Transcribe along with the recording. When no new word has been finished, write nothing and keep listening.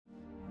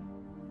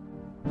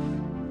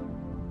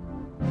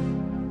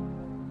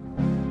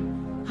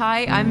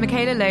Hi, I'm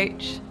Michaela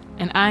Loach.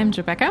 And I'm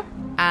Rebecca.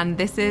 And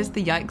this is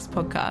the Yikes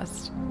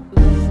Podcast.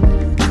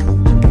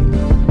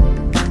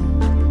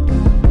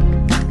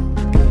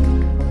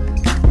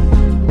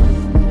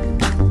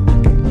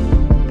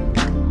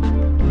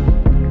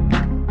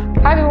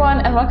 Hi everyone,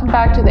 and welcome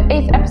back to the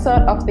 8th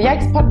episode of the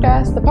Yikes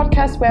Podcast, the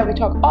podcast where we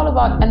talk all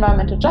about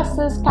environmental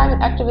justice, climate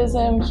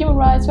activism, human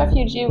rights,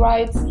 refugee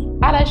rights,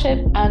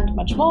 allyship, and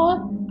much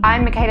more.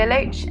 I'm Michaela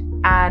Loach,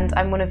 and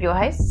I'm one of your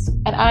hosts.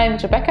 And I'm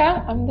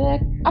Rebecca, I'm the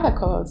other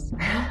co-host.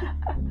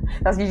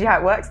 That's usually how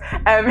it works.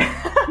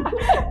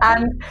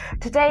 And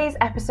today's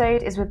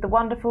episode is with the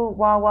wonderful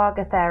Wawa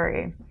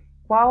Gatheru.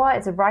 Wawa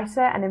is a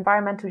writer and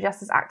environmental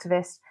justice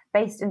activist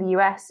based in the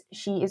US.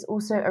 She is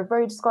also a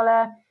Rhodes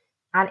Scholar.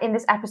 And in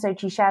this episode,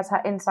 she shares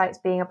her insights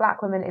being a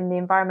Black woman in the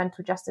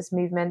environmental justice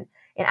movement,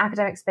 in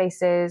academic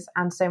spaces,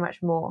 and so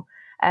much more.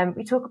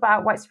 We talk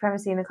about white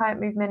supremacy in the climate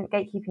movement,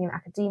 gatekeeping in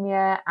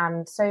academia,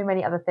 and so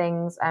many other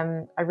things.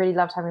 I really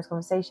loved having this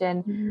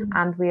conversation,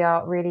 and we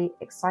are really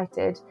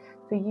excited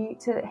for you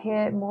to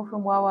hear more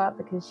from Wawa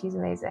because she's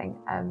amazing.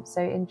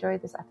 So enjoy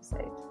this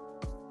episode.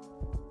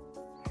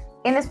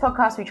 In this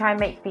podcast, we try and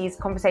make these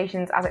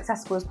conversations as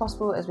accessible as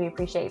possible, as we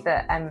appreciate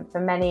that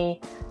for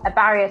many, a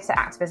barrier to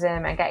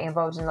activism and getting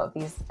involved in a lot of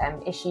these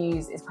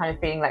issues is kind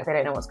of feeling like they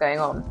don't know what's going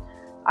on.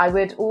 I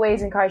would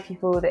always encourage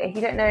people that if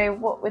you don't know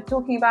what we're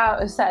talking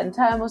about, a certain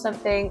term or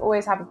something,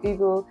 always have a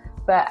Google.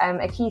 But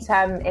a key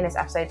term in this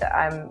episode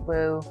that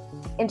we'll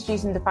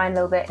introduce and define a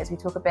little bit is we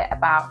talk a bit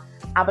about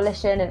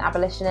abolition and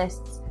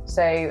abolitionists.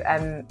 So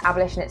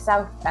abolition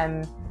itself,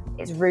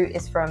 its root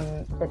is from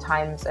the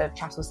times of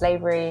chattel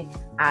slavery,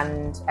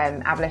 and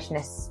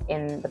abolitionists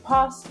in the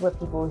past were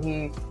people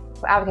who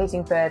were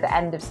advocating for the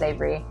end of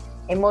slavery.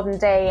 In modern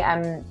day,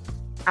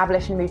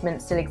 abolition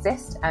movements still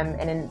exist,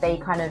 and they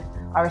kind of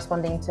are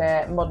responding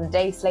to modern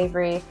day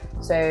slavery,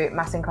 so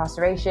mass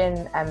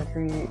incarceration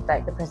through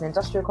like the prison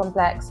industrial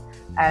complex,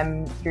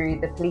 through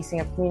the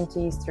policing of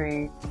communities,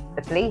 through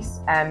the police,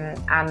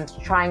 and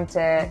trying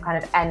to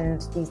kind of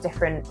end these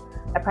different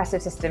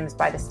oppressive systems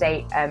by the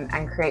state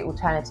and create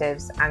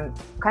alternatives and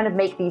kind of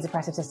make these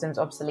oppressive systems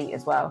obsolete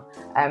as well.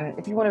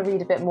 If you want to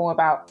read a bit more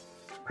about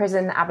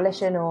prison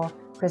abolition or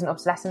prison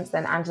obsolescence,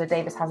 then Angela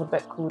Davis has a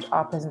book called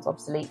Are Prisons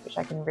Obsolete, which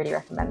I can really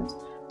recommend.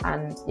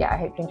 And yeah, I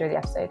hope you enjoy the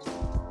episode.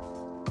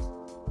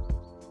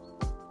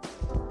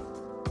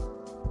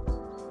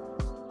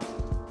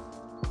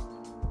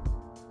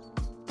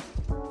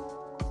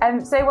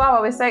 So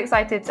Wawa, we're so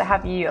excited to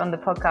have you on the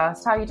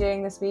podcast. How are you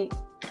doing this week?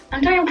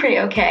 I'm doing pretty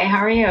okay. How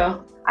are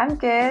you? I'm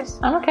good.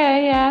 I'm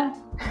okay, yeah.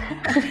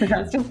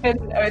 It's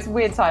a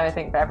weird time, I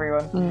think, for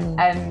everyone.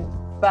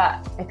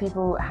 But if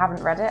people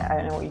haven't read it, I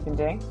don't know what you've been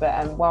doing,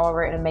 but Wawa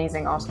wrote an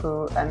amazing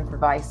article for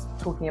Vice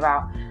talking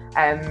about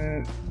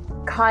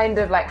kind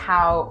of like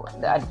how,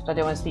 I don't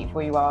want to speak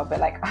for you, Wawa, but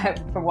like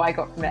from what I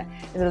got from it,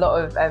 there's a lot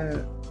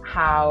of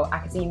how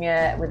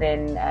academia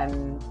within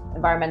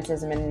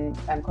environmentalism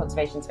and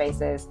conservation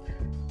spaces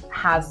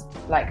has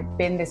like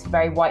been this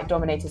very white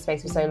dominated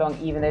space for so long,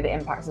 even though the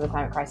impacts of the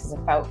climate crisis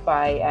are felt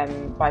by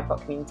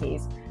BIPOC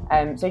communities.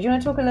 So do you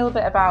want to talk a little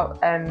bit about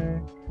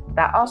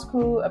that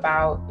article,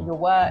 about your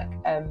work?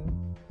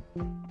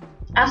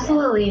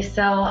 Absolutely.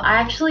 So I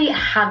actually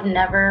have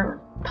never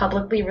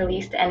publicly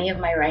released any of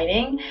my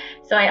writing.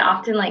 So I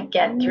often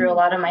get through a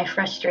lot of my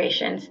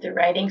frustrations through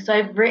writing. So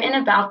I've written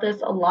about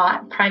this a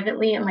lot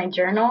privately in my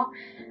journal.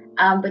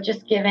 But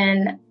just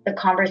given the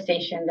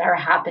conversations that are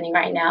happening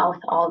right now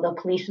with all the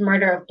police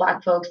murder of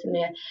Black folks in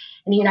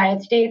the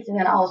United States, and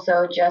then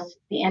also just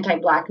the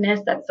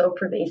anti-Blackness that's so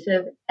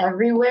pervasive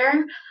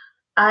everywhere,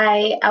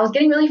 I was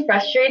getting really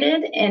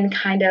frustrated in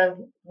kind of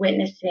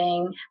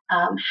witnessing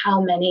how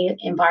many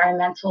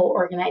environmental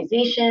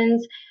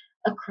organizations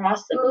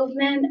across the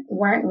movement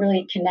weren't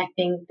really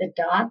connecting the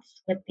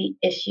dots with the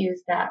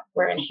issues that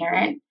were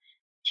inherent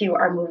to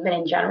our movement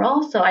in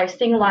general. So I've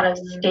seen a lot of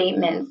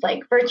statements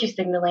like virtue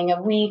signaling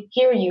of we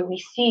hear you, we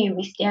see you,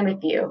 we stand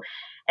with you.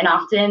 And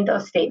often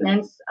those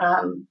statements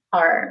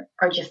are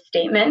just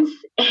statements.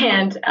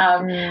 And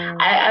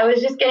I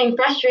was just getting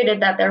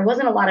frustrated that there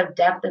wasn't a lot of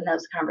depth in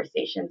those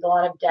conversations, a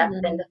lot of depth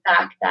in the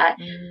fact that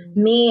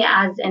me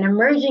as an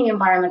emerging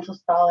environmental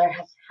scholar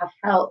have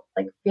felt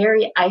like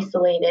very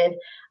isolated,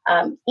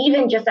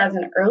 even just as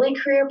an early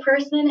career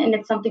person. And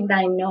it's something that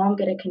I know I'm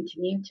going to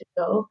continue to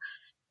go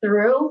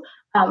through.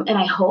 And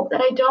I hope that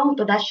I don't,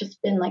 but that's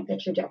just been like the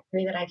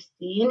trajectory that I've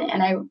seen.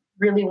 And I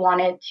really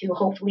wanted to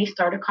hopefully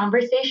start a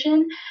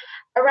conversation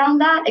around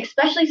that,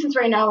 especially since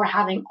right now we're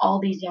having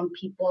all these young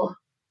people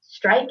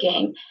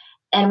striking.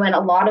 And when a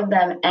lot of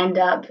them end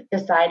up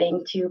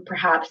deciding to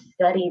perhaps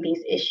study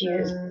these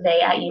issues,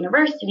 say at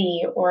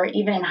university or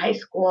even in high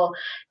school,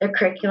 their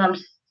curriculum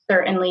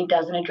certainly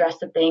doesn't address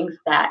the things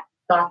that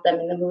got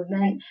them in the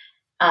movement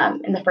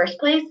in the first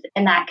place.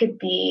 And that could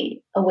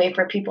be a way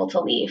for people to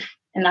leave.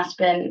 And that's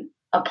been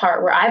a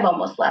part where I've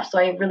almost left. So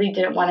I really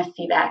didn't want to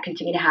see that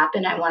continue to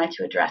happen. I wanted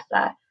to address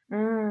that.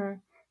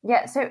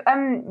 Yeah. So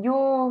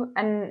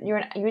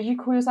would you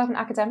call yourself an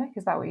academic?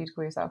 Is that what you'd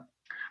call yourself?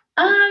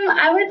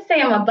 I would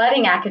say I'm a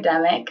budding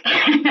academic.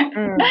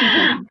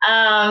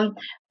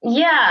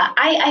 Yeah,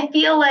 I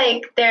feel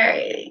like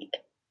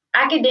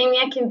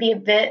academia can be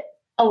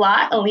a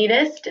lot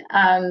elitist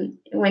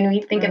when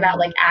we think about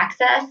like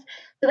access.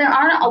 So there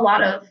aren't a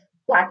lot of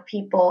Black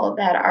people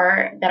that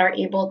are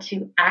able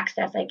to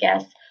access, I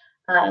guess,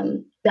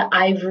 the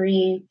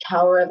ivory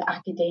tower of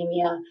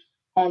academia.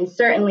 And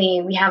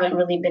certainly we haven't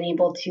really been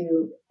able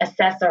to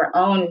assess our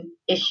own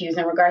issues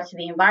in regards to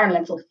the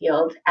environmental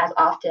field as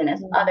often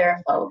as other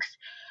folks.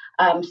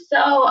 So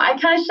I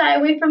kind of shy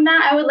away from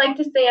that. I would like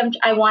to say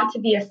I want to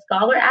be a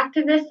scholar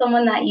activist,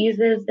 someone that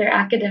uses their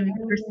academic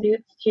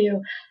pursuits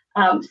to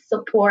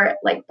support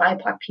like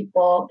BIPOC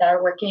people that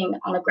are working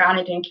on the ground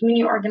and doing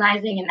community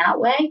organizing in that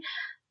way.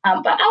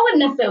 But I wouldn't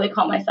necessarily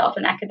call myself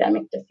an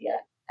academic just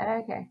yet.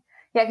 Okay.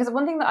 Yeah, because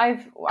one thing that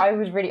I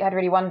had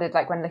really wondered,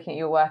 like when looking at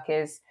your work,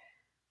 is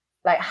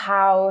like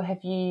how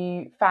have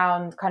you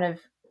found kind of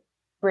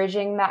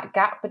bridging that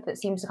gap that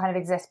seems to kind of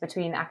exist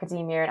between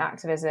academia and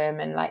activism,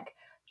 and like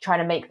trying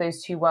to make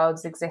those two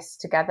worlds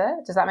exist together?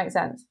 Does that make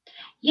sense?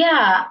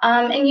 Yeah.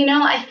 And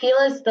I feel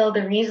as though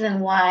the reason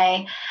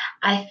why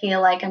I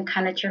feel like I'm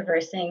kind of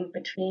traversing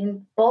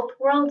between both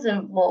worlds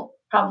and will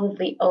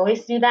probably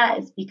always do that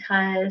is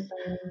because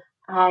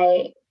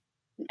I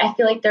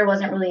feel like there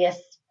wasn't really a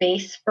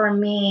space for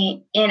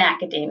me in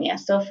academia.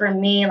 So for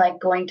me, like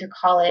going to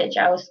college,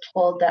 I was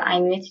told that I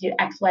needed to do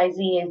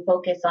XYZ and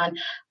focus on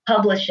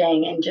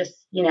publishing and just,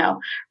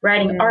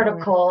 writing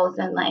articles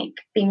and like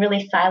being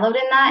really siloed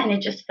in that. And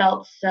it just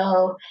felt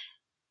so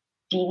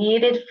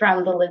deviated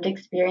from the lived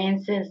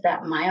experiences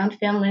that my own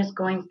family is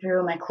going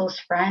through, my close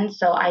friends.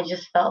 So I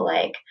just felt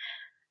like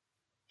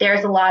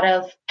there's a lot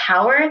of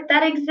power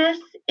that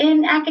exists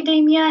in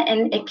academia,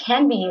 and it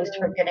can be used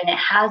for good, and it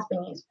has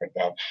been used for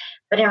good.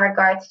 But in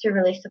regards to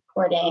really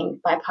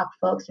supporting BIPOC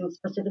folks and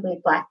specifically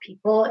Black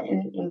people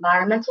in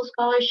environmental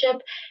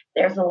scholarship,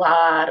 there's a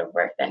lot of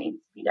work that needs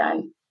to be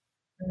done.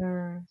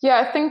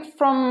 Yeah, I think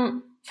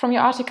from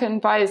your article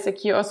in Vice,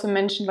 like you also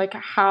mentioned like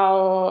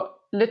how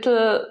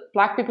little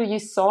Black people you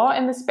saw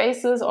in the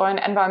spaces or in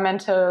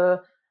environmental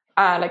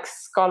like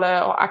scholar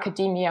or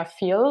academia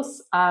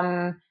fields.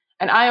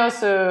 And I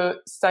also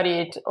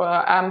studied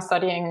or am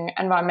studying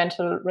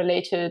environmental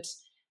related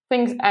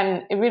things.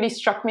 And it really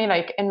struck me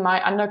like in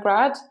my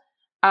undergrad,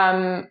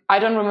 I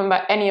don't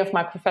remember any of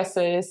my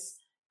professors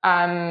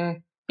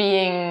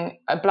being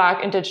a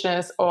Black,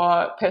 Indigenous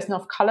or person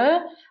of color.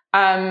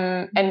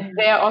 And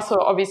they're also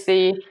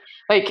obviously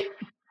like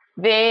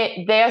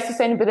their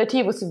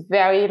sustainability was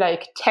very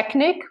like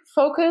technic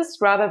focused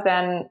rather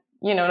than,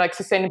 like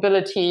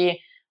sustainability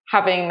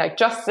having like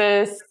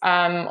justice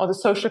or the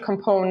social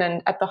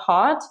component at the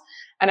heart.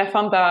 And I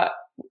found that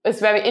it's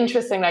very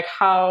interesting, like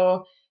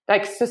how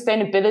like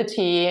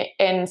sustainability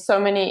in so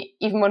many,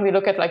 even when we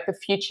look at like the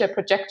future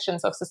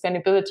projections of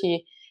sustainability,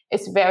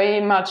 is very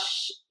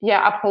much,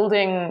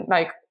 upholding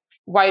like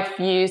white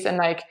views and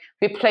like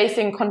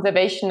replacing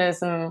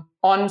conservationism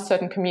on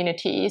certain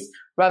communities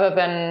rather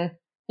than,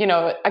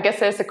 I guess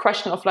there's a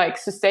question of like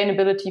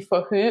sustainability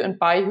for who and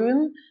by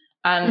whom.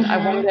 And I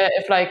wonder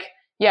if like,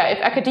 if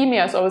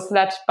academia is always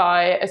led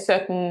by a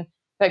certain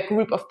like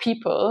group of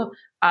people,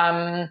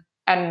 and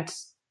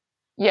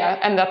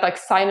that like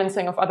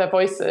silencing of other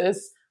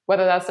voices,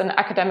 whether that's in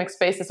academic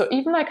spaces or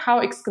even like how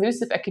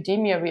exclusive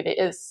academia really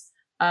is.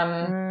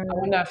 I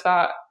wonder if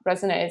that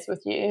resonates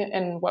with you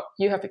and what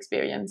you have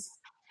experienced.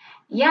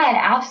 Yeah, it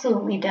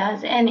absolutely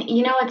does. And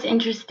it's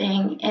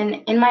interesting.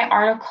 In my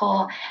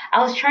article, I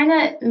was trying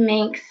to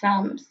make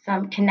some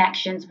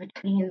connections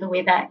between the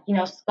way that,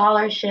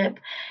 scholarship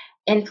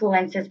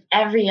influences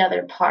every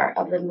other part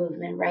of the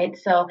movement, right?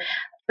 So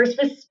for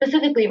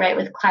specifically, right,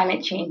 with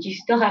climate change, you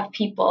still have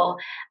people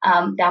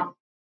that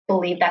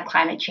believe that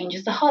climate change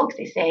is a hoax.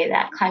 They say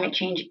that climate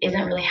change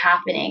isn't really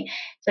happening.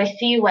 So I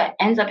see what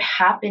ends up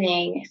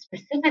happening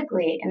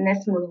specifically in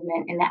this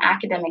movement in the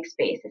academic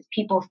space is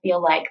people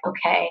feel like,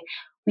 okay,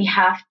 we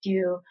have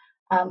to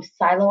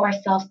silo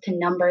ourselves to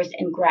numbers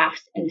and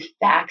graphs and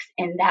facts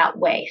in that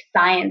way,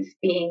 science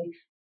being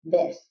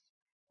this,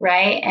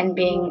 right? And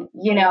being,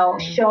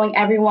 showing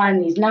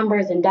everyone these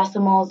numbers and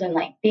decimals and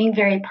like being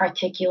very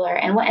particular.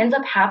 And what ends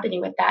up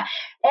happening with that,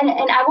 and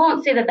I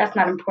won't say that that's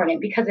not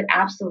important because it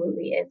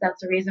absolutely is.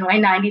 That's the reason why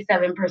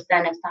 97% of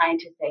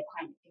scientists say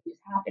climate change is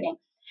happening.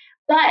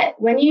 But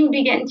when you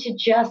begin to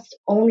just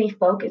only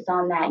focus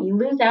on that, you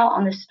lose out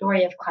on the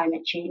story of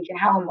climate change and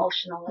how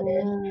emotional it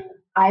is.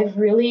 I've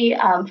really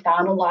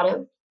found a lot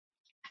of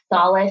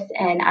solace,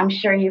 and I'm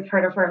sure you've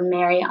heard of her,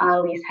 Mary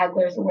Annalise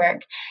Hegler's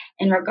work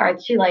in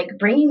regards to like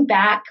bringing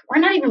back, or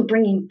not even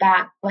bringing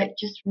back, but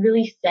just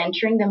really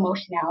centering the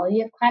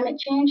emotionality of climate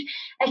change.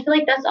 I feel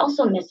like that's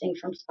also missing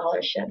from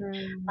scholarship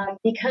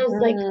because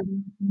like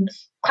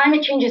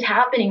climate change is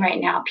happening right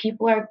now.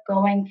 People are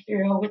going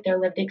through with their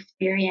lived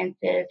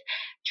experiences,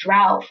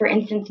 drought. For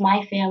instance,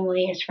 my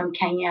family is from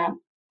Kenya.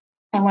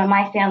 And when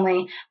my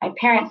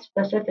parents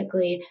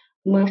specifically,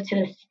 moved to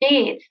the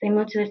States, they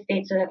moved to the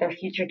States so that their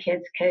future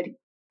kids could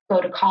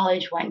go to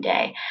college one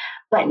day.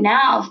 But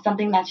now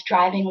something that's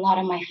driving a lot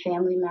of my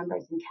family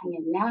members in Kenya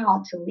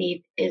now to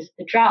leave is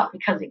the drought,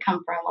 because they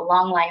come from a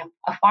long line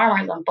of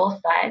farmers on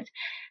both sides.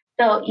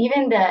 So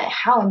even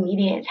how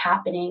immediate it's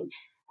happening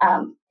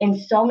in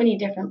so many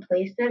different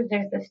places,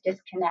 there's this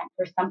disconnect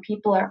where some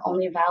people are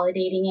only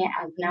validating it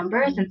as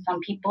numbers and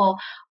some people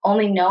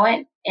only know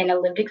it in a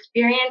lived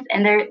experience.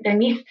 And there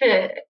needs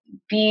to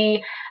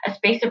be a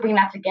space to bring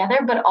that together,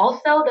 but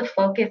also the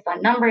focus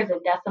on numbers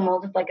and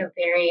decimals is like a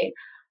very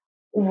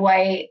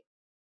white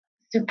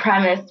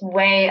supremacist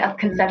way of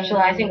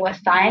conceptualizing what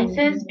science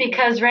is,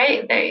 because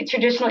right, the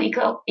traditional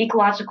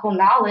ecological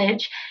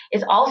knowledge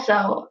is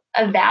also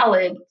a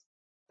valid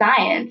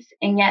science,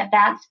 and yet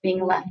that's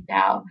being left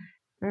out.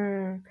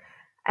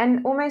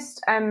 And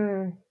almost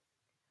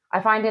I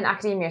find in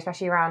academia,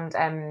 especially around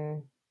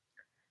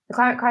the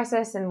climate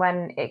crisis and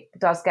when it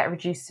does get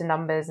reduced to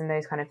numbers and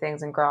those kind of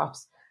things and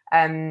graphs,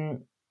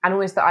 and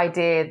almost the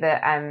idea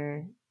that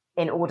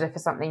in order for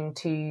something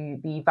to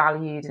be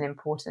valued and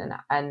important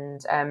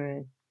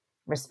and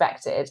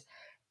respected,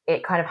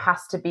 it kind of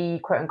has to be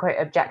quote unquote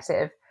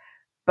objective.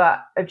 But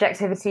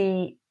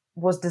objectivity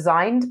was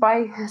designed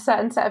by a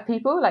certain set of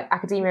people, like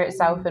academia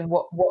itself, and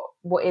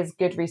what is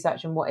good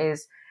research and what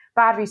is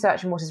bad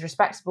research and what is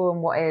respectable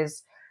and what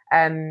is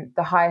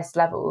the highest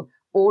level.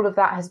 All of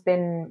that has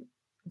been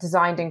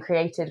designed and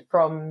created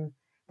from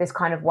this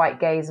kind of white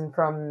gaze and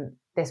from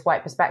this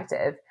white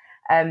perspective.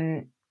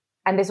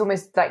 And this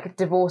almost like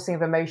divorcing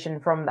of emotion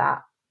from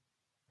that.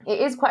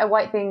 It is quite a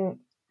white thing,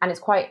 and it's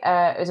quite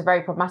it's a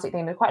very problematic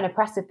thing, but quite an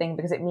oppressive thing,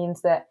 because it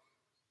means that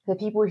the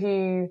people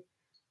who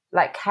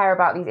like care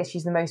about these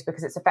issues the most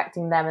because it's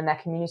affecting them and their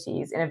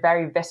communities in a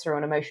very visceral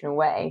and emotional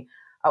way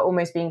are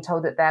almost being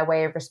told that their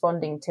way of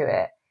responding to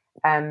it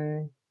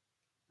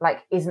like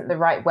isn't the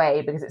right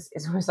way, because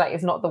it's almost like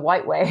it's not the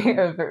white way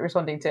of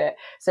responding to it.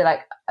 So like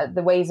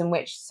the ways in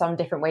which some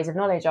different ways of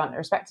knowledge aren't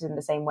respected in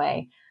the same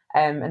way,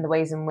 and the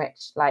ways in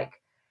which, like,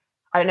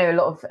 I don't know, a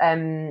lot of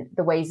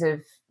the ways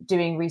of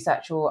doing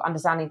research or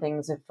understanding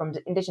things from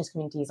Indigenous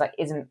communities like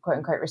isn't quote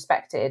unquote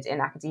respected in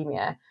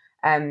academia,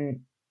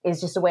 is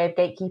just a way of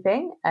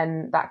gatekeeping,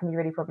 and that can be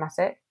really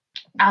problematic.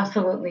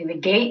 Absolutely. The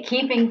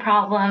gatekeeping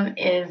problem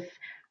is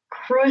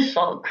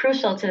crucial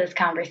to this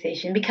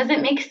conversation, because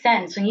it makes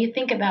sense when you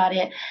think about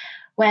it.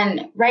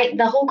 When, right,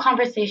 the whole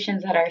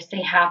conversations that are,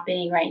 say,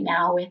 happening right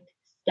now with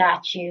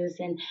statues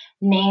and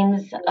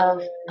names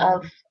of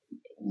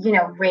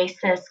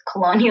racist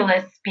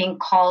colonialists being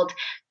called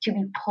to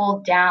be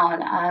pulled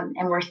down,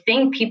 and we're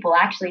seeing people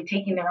actually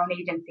taking their own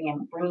agency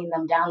and bringing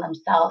them down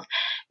themselves.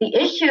 The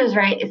issues,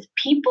 right, is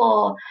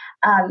people,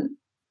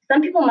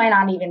 some people might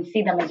not even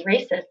see them as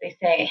racist. They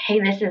say, hey,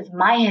 this is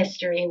my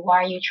history. Why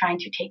are you trying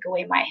to take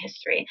away my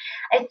history?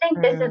 I think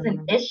this is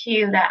an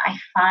issue that I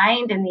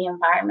find in the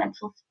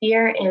environmental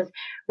sphere is,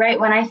 right,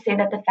 when I say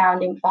that the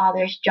founding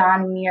fathers,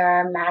 John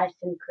Muir,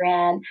 Madison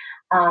Grant,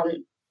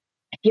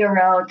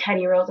 Hero,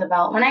 Teddy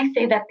Roosevelt, when I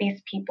say that these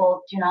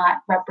people do not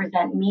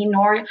represent me,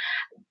 nor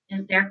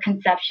does their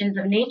conceptions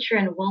of nature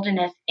and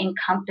wilderness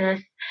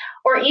encompass,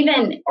 or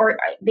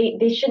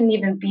they shouldn't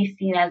even be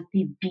seen as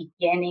the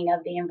beginning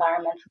of the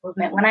environmental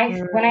movement. When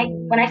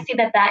I see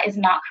that is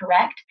not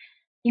correct,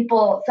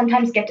 people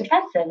sometimes get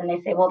defensive and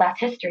they say, well, that's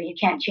history. You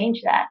can't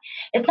change that.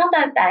 It's not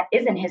that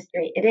isn't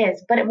history. It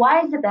is. But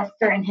why is it that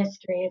certain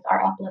histories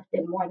are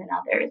uplifted more than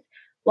others?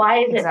 Why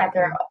is it that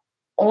there are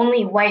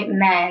only white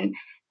men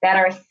that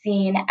are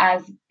seen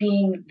as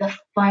being the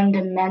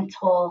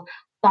fundamental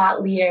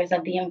thought leaders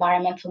of the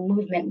environmental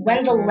movement,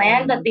 when the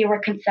land that they were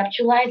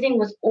conceptualizing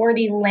was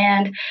already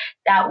land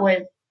that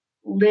was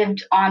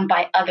lived on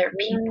by other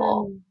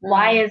people?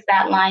 Why is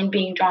that line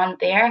being drawn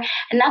there?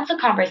 And that's a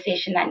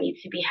conversation that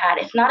needs to be had.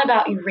 It's not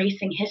about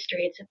erasing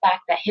history. It's the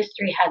fact that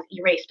history has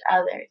erased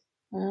others.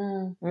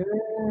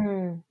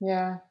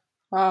 Yeah.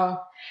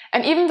 Wow.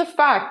 And even the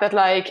fact that,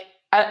 like,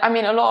 I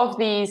mean, a lot of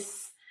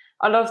these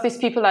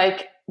people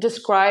like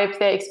describe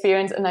their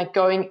experience in like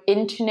going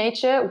into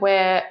nature,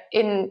 where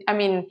in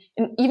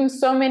even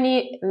so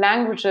many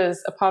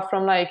languages apart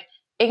from like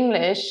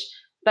English,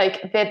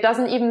 like there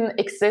doesn't even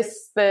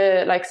exist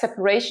the like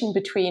separation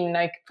between,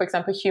 like, for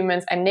example,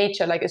 humans and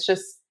nature. Like it's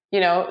just,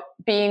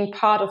 being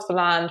part of the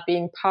land,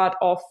 being part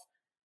of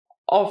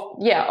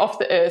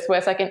the earth,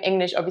 whereas like in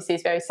English obviously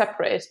it's very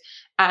separate.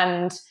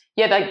 And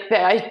like the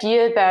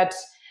idea that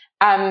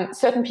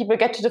certain people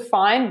get to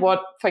define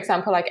what, for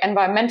example, like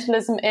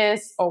environmentalism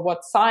is or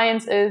what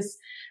science is.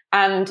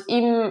 And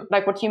even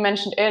like what you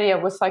mentioned earlier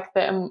was like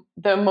the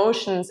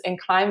emotions in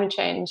climate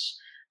change.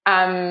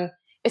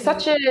 It's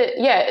such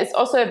it's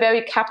also a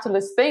very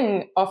capitalist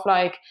thing of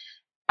like,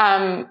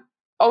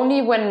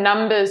 only when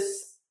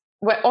numbers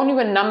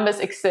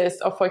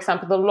exist, or for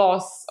example, the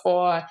loss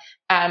or,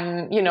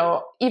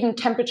 even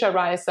temperature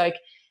rise, like,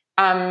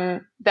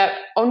 that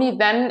only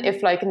then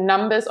if like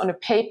numbers on a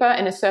paper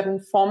in a certain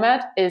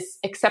format is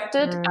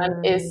accepted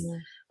and is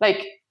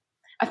like,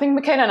 I think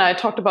Michaela and I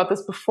talked about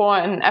this before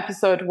in an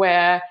episode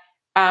where,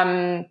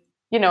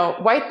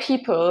 white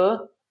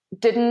people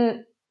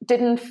didn't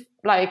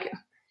like,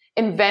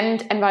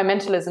 invent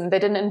environmentalism. They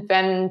didn't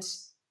invent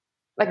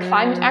like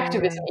climate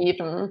activism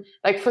even.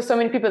 Like for so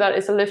many people that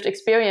is a lived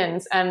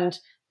experience, and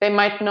they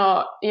might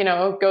not, you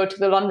know, go to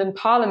the London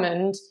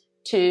Parliament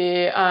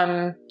to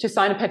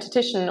sign a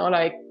petition or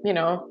like, you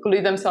know,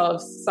 glue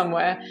themselves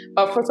somewhere.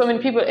 But for so many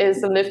people it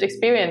is a lived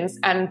experience,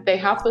 and they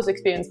have those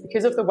experiences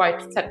because of the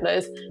white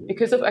settlers,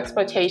 because of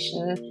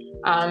exploitation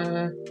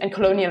and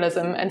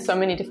colonialism and so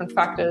many different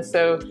factors.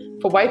 So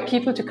for white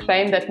people to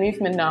claim that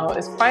movement now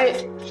is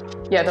quite,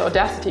 the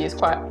audacity is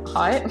quite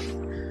high.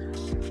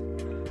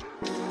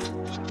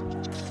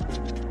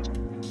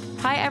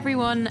 Hi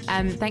everyone,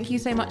 thank you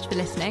so much for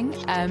listening.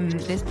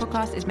 This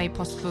podcast is made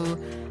possible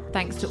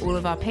thanks to all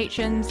of our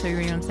patrons, so we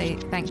really want to say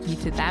thank you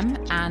to them.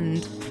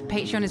 And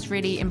Patreon is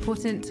really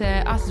important to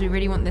us, as we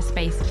really want this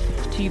space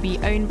to be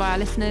owned by our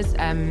listeners.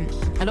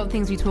 A lot of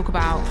things we talk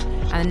about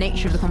and the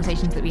nature of the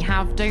conversations that we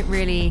have don't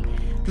really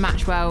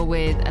match well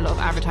with a lot of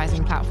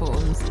advertising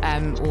platforms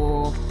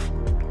or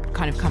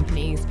kind of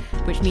companies,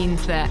 which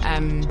means that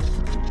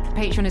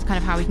Patreon is kind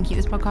of how we can keep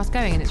this podcast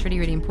going, and it's really,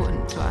 really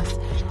important to us.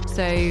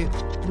 So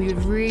we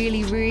would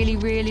really, really,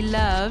 really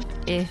love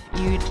if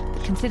you'd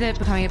consider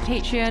becoming a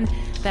Patreon.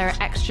 There are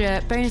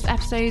extra bonus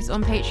episodes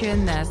on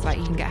Patreon. There's like,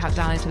 you can get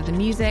downloads with the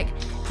music.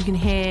 You can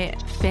hear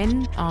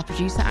Finn, our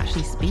producer,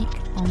 actually speak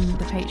on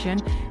the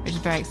Patreon, which is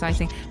very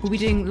exciting. We'll be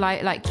doing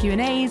like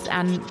Q&As,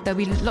 and there'll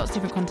be lots of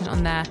different content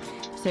on there.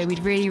 So we'd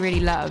really, really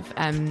love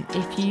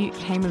if you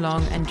came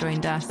along and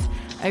joined us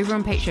over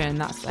on Patreon.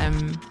 That's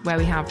where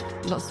we have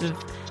lots of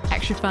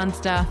extra fun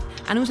stuff,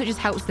 and also just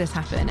helps this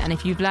happen. And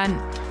if you've learned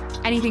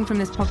anything from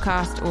this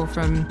podcast or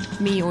from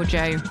me or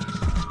Joe,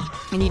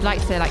 and you'd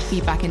like to like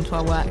feed back into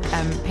our work,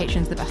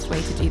 Patreon's the best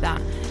way to do that.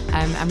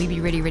 And we'd be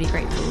really, really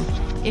grateful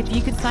if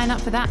you could sign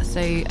up for that. So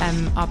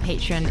our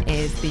Patreon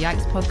is the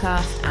Yikes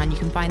Podcast, and you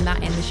can find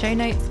that in the show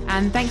notes.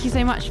 And thank you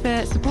so much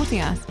for supporting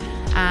us.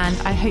 And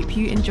I hope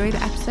you enjoy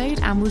the episode,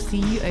 and we'll see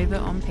you over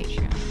on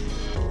Patreon.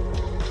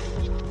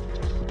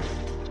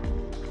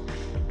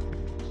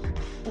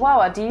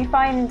 Wawa, do you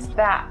find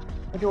that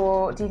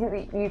do you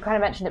think that you kind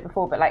of mentioned it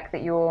before, but like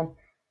that your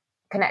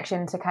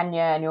connection to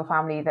Kenya and your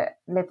family that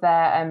live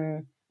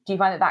there, do you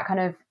find that kind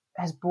of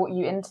has brought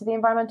you into the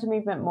environmental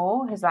movement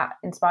more? Has that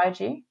inspired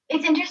you?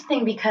 It's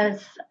interesting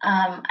because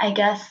I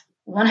guess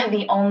one of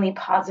the only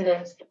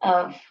positives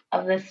of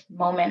this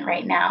moment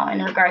right now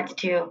in regards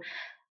to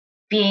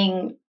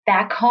being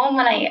back home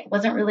when I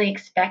wasn't really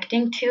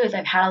expecting to is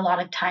I've had a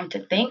lot of time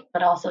to think,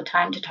 but also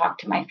time to talk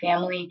to my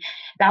family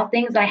about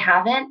things I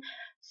haven't.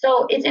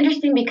 So it's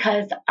interesting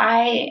because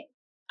I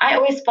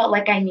always felt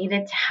like I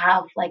needed to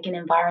have like an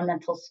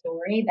environmental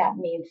story that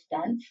made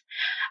sense.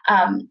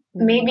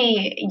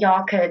 Maybe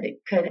y'all could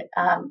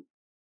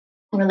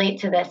relate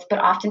to this, but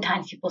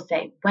oftentimes people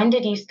say, when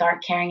did you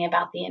start caring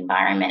about the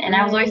environment? And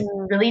I was always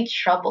really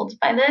troubled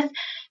by this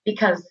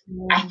because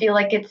I feel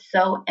like it's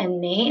so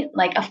innate.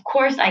 Like, of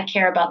course I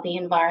care about the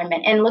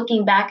environment. And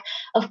looking back,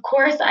 of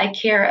course I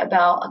care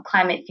about a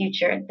climate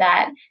future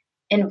that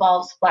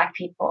involves Black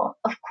people.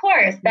 Of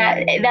course,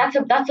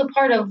 that's a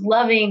part of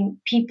loving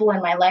people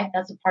in my life.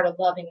 That's a part of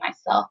loving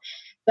myself.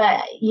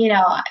 But, you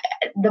know,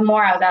 the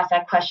more I was asked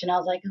that question, I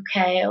was like,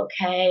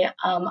 okay.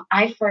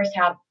 I first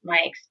have my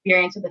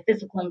experience with the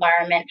physical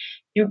environment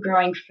through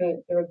growing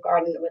food through a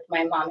garden with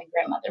my mom and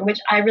grandmother, which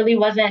I really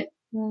wasn't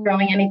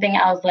growing anything.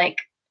 I was like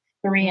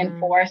 3 and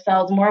 4, so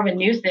I was more of a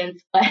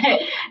nuisance. But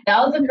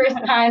that was the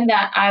first time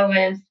that I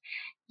was,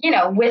 you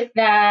know, with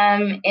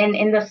them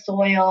in the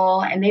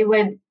soil, and they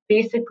would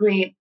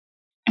basically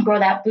grow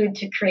that food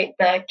to create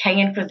the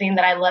Kenyan cuisine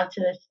that I love to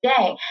this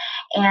day.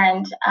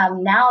 And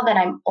now that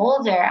I'm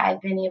older,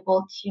 I've been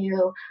able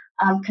to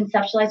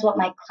conceptualize what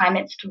my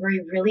climate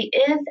story really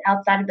is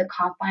outside of the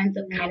confines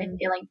of kind of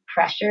feeling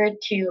pressured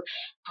to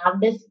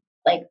have this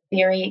like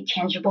very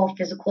tangible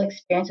physical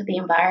experience with the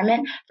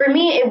environment. For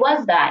me, it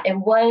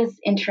was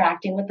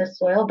interacting with the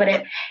soil,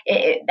 but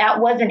that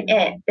wasn't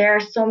it. There are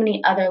so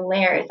many other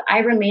layers. I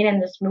remain in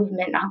this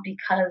movement not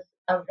because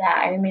of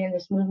that. I remain in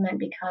this movement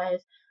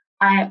because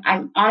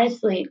I'm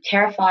honestly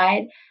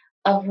terrified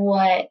of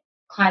what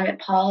climate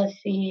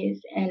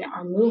policies and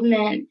our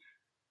movement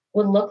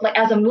would look like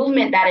as a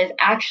movement that is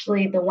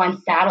actually the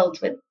one saddled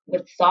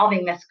with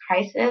solving this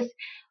crisis.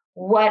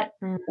 What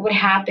would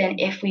happen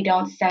if we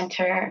don't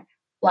center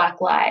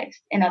Black lives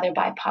in other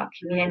BIPOC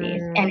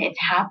communities? And it's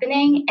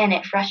happening, and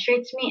it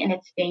frustrates me, and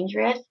it's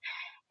dangerous.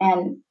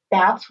 And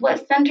that's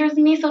what centers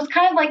me. So it's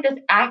kind of like this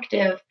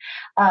active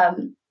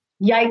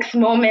yikes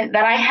moment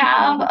that I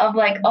have of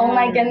like, oh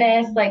my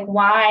goodness, like,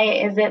 why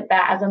is it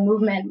that as a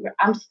movement,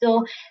 I'm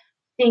still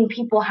seeing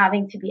people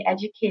having to be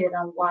educated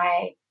on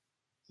why,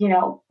 you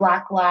know,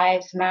 Black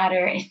Lives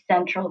Matter is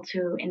central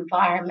to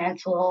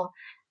environmental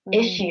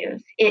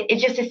issues. It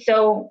just is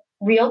so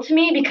real to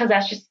me because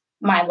that's just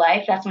my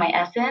life. That's my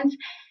essence.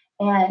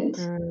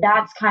 And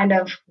that's kind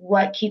of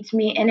what keeps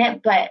me in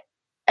it. But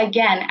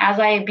again, as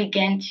I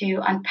begin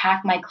to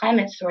unpack my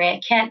climate story,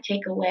 I can't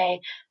take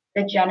away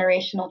the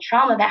generational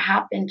trauma that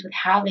happens with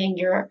having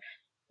your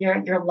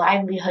your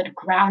livelihood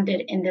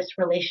grounded in this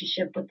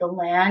relationship with the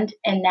land.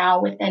 And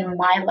now within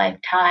my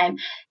lifetime,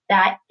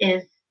 that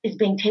is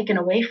being taken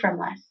away from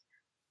us.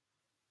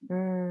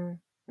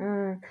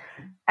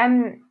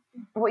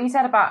 What you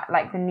said about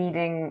like the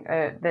needing,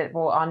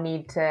 our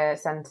need to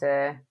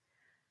center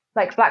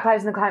like Black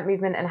lives in the climate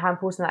movement and how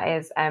important that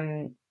is.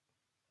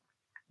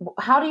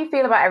 How do you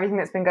feel about everything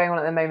that's been going on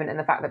at the moment and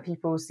the fact that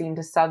people seem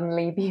to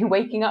suddenly be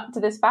waking up to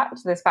this fact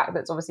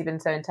that's obviously been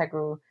so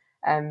integral,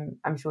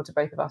 I'm sure, to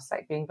both of us,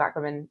 like being Black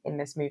women in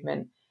this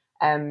movement?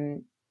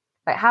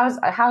 Like how's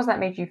that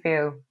made you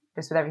feel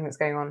just with everything that's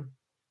going on?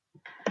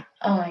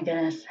 Oh my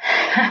goodness.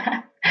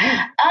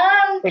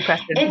 Big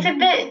question.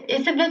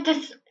 It's a bit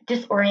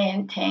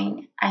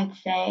disorienting, I'd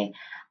say.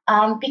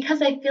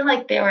 Because I feel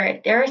like there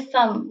are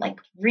some like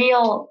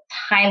real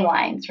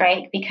timelines,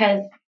 right?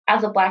 Because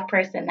as a Black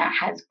person that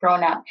has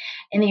grown up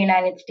in the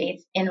United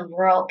States in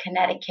rural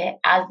Connecticut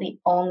as the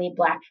only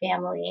Black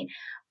family,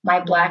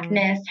 my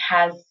Blackness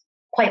has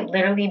quite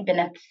literally been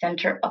at the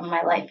center of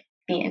my life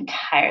the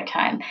entire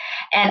time.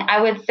 And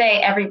I would say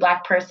every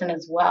Black person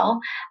as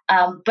well,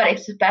 but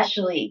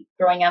especially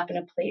growing up in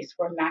a place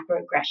where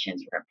macroaggressions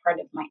were a part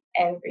of my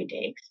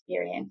everyday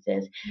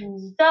experiences.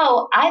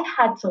 So I've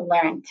had to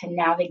learn to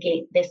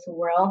navigate this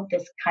world,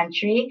 this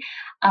country.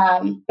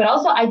 But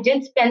also I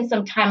did spend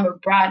some time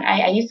abroad.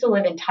 I used to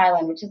live in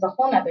Thailand, which is a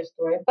whole nother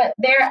story, but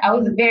there I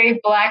was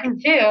very Black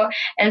too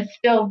and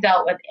still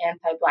dealt with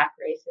anti-Black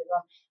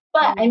racism.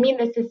 But I mean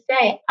this to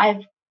say,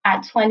 I've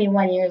at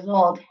 21 years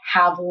old,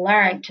 have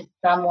learned to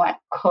somewhat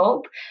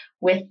cope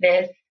with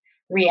this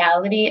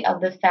reality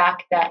of the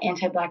fact that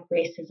anti-Black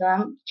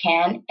racism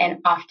can and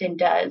often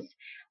does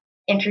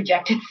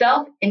interject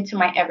itself into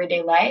my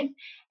everyday life.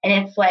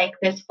 And it's like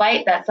this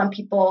fight that some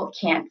people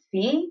can't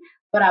see,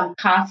 but I'm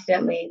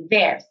constantly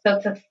there.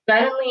 So to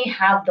suddenly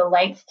have the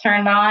lights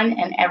turned on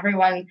and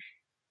everyone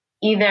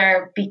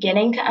either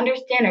beginning to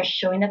understand or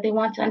showing that they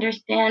want to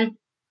understand,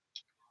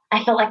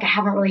 I felt like I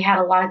haven't really had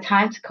a lot of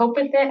time to cope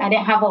with it. I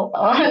didn't have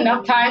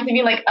enough time to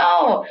be like,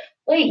 oh,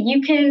 wait,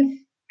 you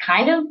can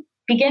kind of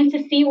begin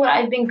to see what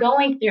I've been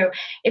going through.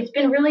 It's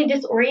been really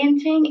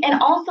disorienting.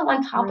 And also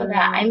on top of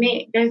that,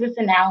 there's this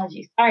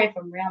analogy. Sorry if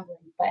I'm rambling,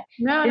 but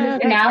there's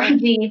this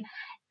analogy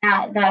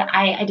that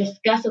I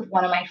discussed with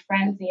one of my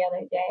friends the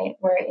other day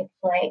where it's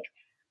like,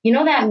 you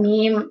know that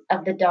meme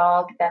of the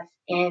dog that's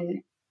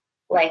in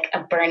like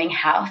a burning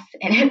house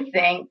and it's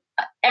saying,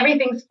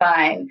 everything's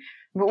fine.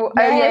 Oh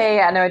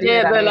yeah, no, I do.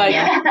 Yeah, they're like,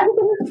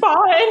 everything's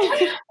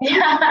fine.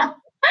 Yeah,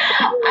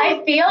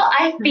 I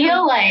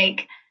feel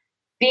like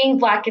being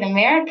Black in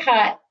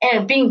America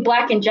and being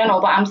Black in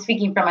general, but I'm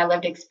speaking from my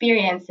lived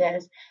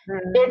experiences.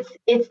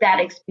 It's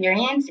that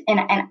experience, and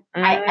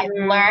I've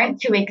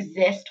learned to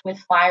exist with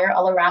fire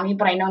all around me,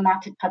 but I know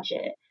not to touch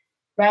it.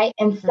 Right.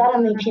 And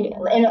suddenly,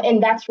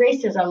 and that's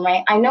racism,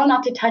 right? I know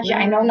not to touch it.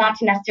 I know not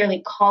to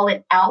necessarily call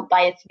it out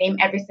by its name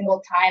every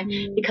single time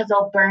because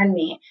it'll burn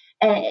me.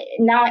 And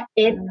not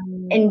it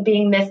in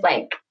being this,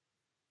 like,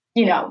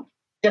 you know,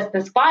 just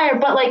this fire,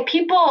 but like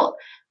people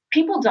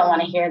don't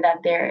want to hear that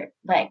they're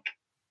like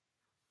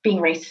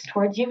being racist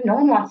towards you. No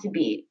one wants to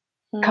be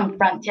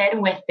confronted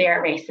with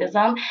their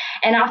racism.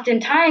 And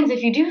oftentimes,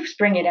 if you do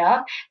bring it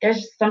up,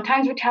 there's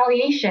sometimes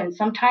retaliation.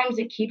 Sometimes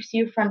it keeps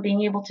you from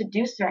being able to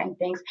do certain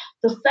things.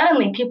 So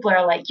suddenly people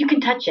are like, you can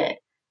touch it.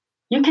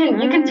 You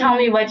can tell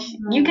me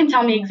you can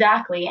tell me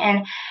exactly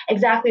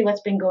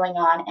what's been going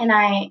on. And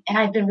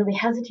I've been really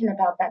hesitant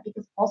about that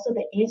because also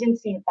the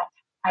agency that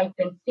I've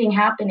been seeing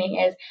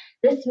happening is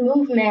this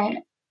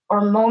movement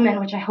or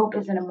moment, which I hope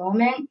isn't a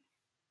moment.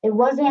 It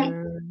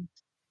wasn't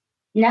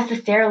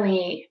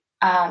necessarily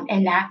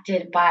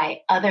enacted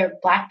by other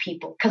Black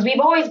people, because we've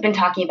always been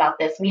talking about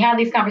this. We have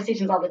these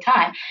conversations all the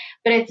time,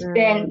 but it's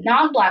been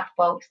non-Black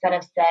folks that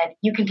have said,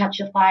 you can touch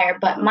the fire.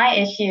 But my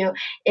issue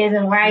is,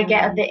 and where I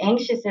get a bit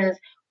anxious is,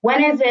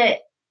 when is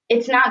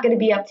it's not going to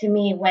be up to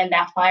me when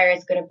that fire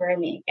is going to burn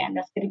me again.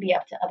 That's going to be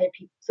up to other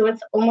people. So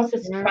it's almost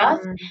this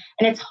trust, and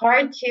it's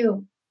hard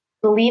to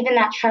believe in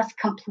that trust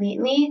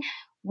completely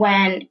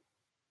when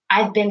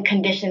I've been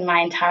conditioned my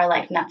entire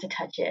life not to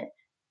touch it.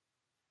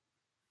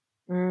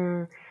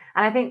 And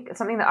I think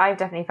something that I've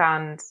definitely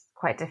found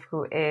quite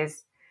difficult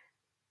is,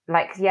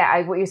 like,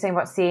 what you're saying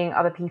about seeing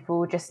other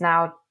people just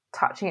now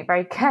touching it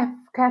very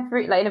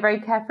carefree, like in a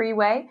very carefree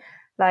way,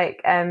 like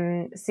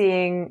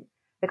seeing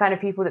the kind of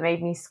people that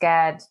made me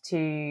scared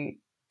to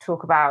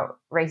talk about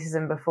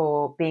racism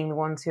before being the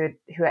ones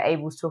who are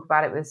able to talk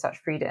about it with such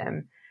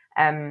freedom,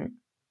 and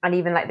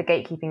even like the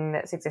gatekeeping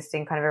that's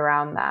existing kind of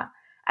around that,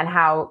 and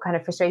how kind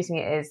of frustrating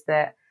it is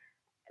that,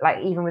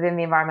 like, even within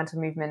the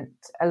environmental movement,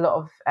 a lot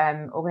of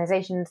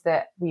organizations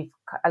that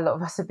a lot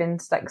of us have been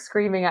like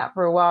screaming at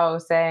for a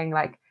while, saying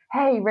like,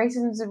 hey,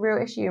 racism is a real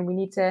issue and we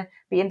need to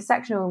be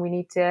intersectional and we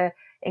need to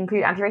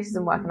include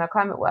anti-racism work in our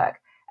climate work.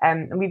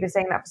 And we've been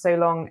saying that for so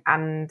long,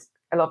 and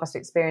a lot of us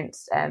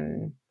experienced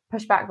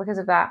pushback because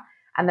of that.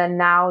 And then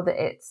now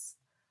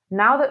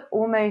that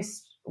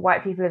almost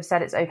white people have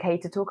said it's okay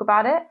to talk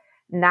about it,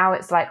 now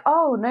it's like,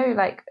 oh no,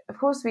 like of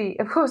course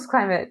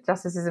climate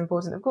justice is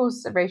important, of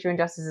course racial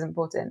injustice is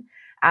important,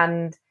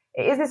 and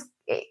it is this.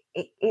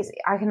 It is.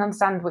 I can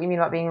understand what you mean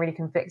about being really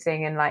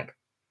conflicting and like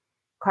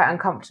quite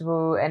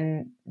uncomfortable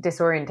and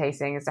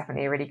disorientating. Is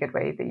definitely a really good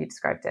way that you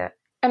described it.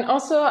 And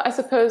also, I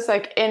suppose,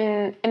 like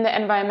in the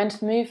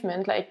environmental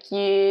movement, like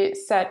you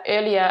said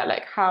earlier,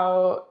 like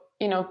how,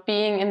 you know,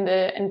 being in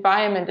the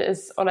environment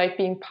is, or like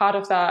being part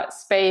of that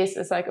space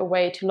is like a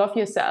way to love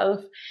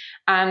yourself.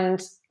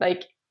 And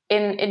like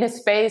in a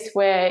space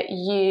where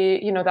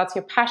you know, that's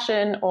your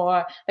passion,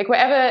 or like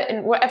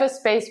in whatever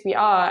space we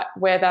are,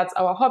 where that's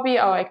our hobby,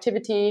 our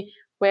activity,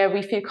 where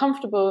we feel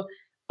comfortable,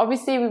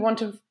 obviously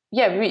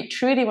we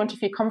truly want to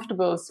feel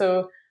comfortable.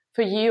 So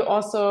for you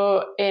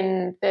also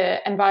in the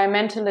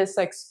environmentalist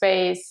like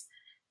space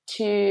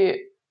to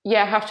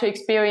have to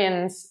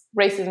experience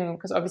racism,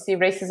 because obviously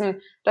racism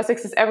does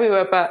exist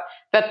everywhere, but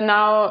that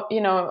now,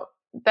 you know,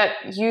 that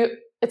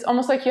it's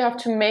almost like you have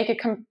to make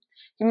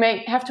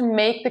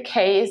the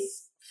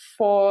case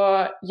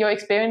for your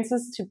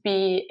experiences to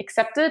be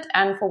accepted,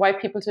 and for white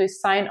people to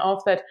sign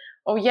off that,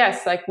 oh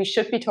yes, like we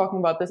should be talking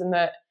about this in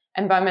the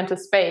environmental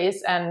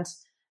space. And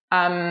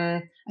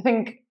I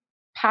think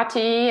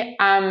Patty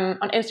on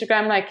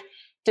Instagram like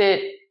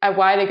did a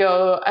while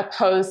ago a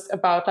post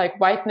about like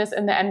whiteness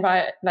in the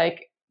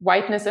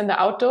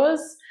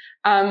outdoors,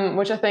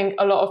 which I think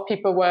a lot of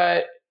people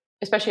were,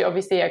 especially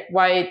obviously like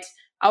white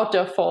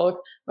outdoor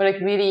folk, were like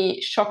really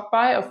shocked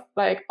by, of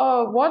like,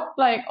 oh, what,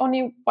 like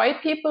only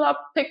white people are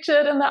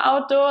pictured in the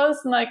outdoors,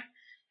 and like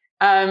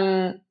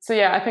so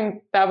yeah, I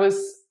think that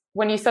was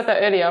when you said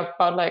that earlier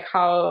about like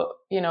how,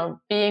 you know,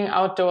 being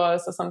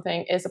outdoors or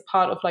something is a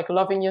part of like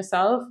loving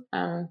yourself.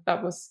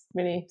 That was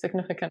really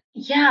significant.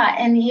 Yeah.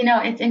 And, you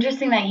know, it's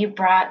interesting that you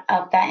brought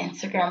up that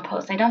Instagram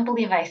post. I don't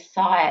believe I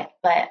saw it,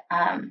 but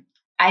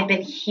I've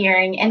been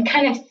hearing and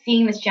kind of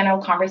seeing this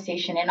general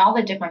conversation and all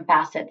the different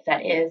facets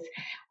that is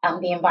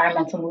the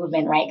environmental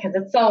movement, right? Because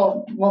it's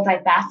so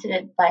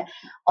multifaceted, but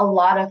a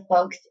lot of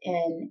folks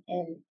in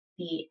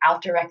the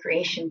outdoor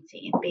recreation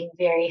scene being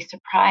very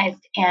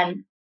surprised.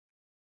 And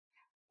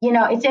you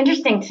know, it's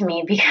interesting to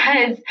me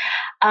because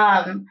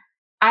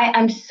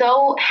I'm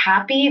so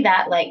happy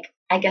that, like,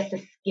 I guess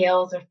the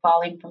scales are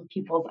falling from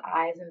people's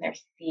eyes and they're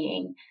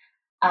seeing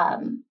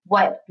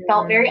what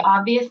felt very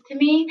obvious to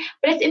me.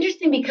 But it's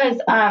interesting because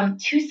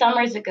 2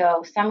 summers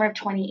ago, summer of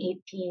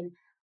 2018,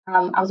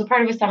 I was a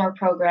part of a summer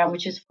program,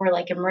 which is for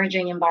like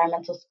emerging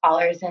environmental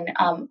scholars and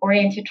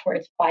oriented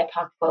towards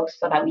BIPOC folks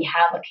so that we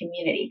have a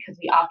community, because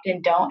we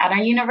often don't at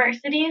our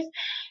universities.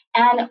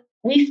 And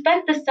we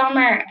spent the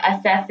summer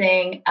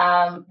assessing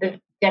the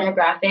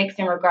demographics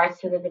in regards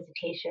to the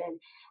visitation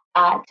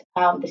at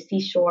the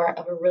seashore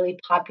of a really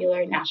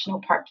popular national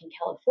park in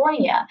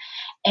California.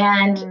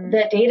 And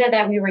the data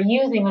that we were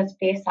using was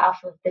based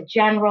off of the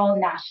general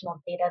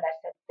national data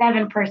that said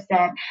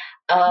 7%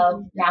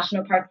 of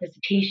national park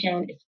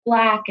visitation is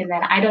Black. And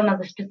then I don't know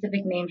the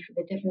specific names for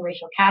the different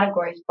racial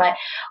categories, but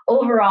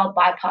overall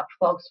BIPOC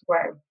folks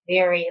were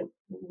very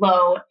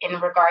low in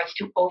regards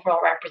to overall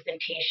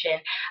representation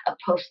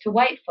opposed to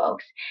white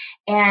folks.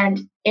 And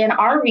in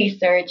our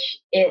research,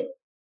 it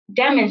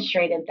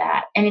demonstrated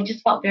that. And it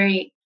just felt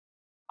very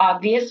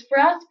obvious for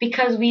us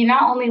because we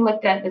not only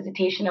looked at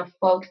visitation of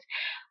folks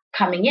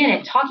coming in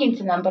and talking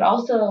to them, but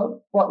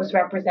also what was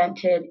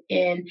represented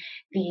in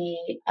the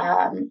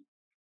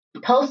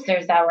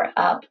posters that were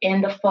up,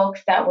 in the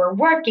folks that were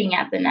working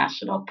at the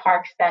National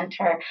Park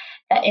Center,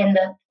 in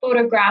the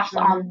photographs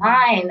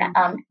online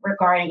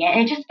regarding it.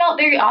 And it just felt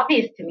very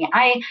obvious to me.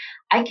 I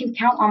can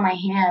count on my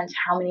hands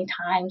how many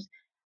times,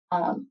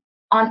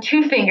 on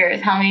 2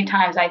 fingers, how many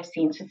times I've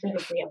seen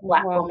specifically a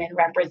Black woman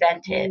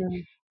represented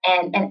in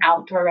an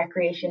outdoor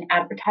recreation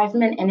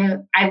advertisement. And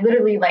then I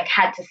literally like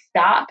had to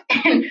stop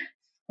and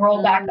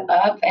scroll back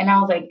up, and I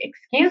was like,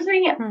 excuse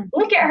me,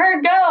 look at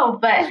her go.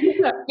 But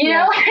you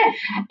know,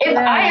 if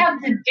I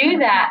have to do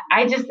that,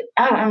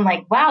 I'm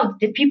like, wow,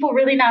 did people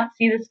really not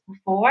see this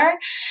before?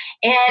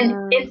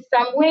 And in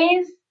some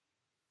ways,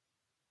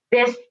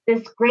 this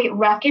great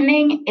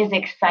reckoning is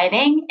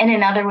exciting, and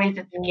in other ways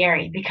it's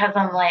scary, because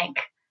I'm like,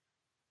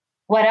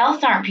 what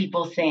else aren't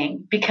people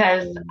seeing?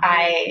 Because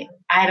I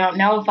don't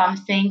know if I'm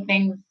seeing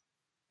things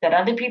that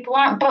other people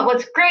aren't. But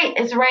what's great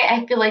is, right,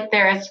 I feel like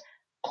there's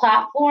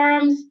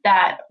platforms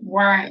that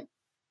weren't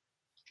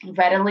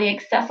readily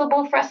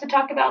accessible for us to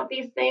talk about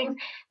these things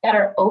that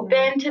are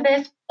open to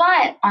this.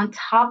 But on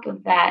top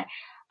of that,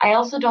 I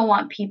also don't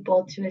want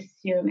people to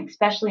assume,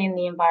 especially in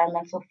the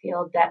environmental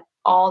field, that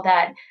all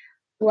that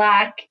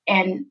Black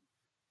and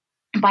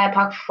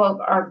BIPOC folk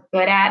are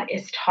good at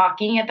is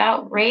talking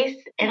about race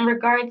in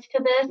regards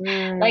to this.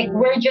 Like,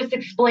 we're just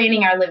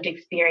explaining our lived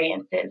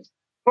experiences.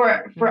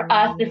 For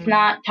us, it's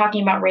not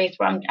talking about race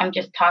where I'm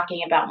just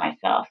talking about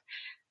myself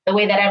the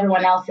way that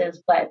everyone else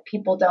is, but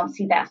people don't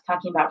see that as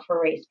talking about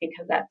for race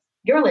because that's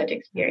your lived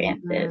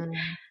experiences.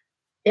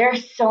 There are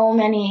so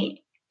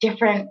many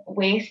different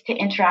ways to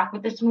interact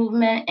with this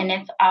movement, and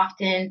it's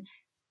often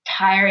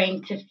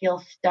tiring to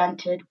feel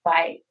stunted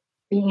by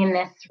being in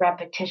this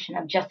repetition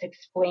of just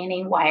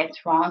explaining why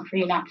it's wrong for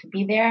you not to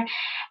be there.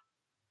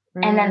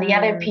 And then the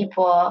other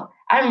people,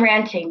 I'm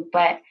ranting,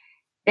 but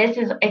this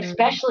is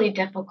especially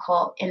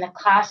difficult in the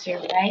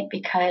classroom, right?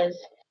 Because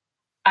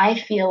I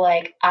feel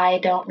like I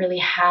don't really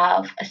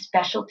have a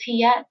specialty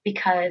yet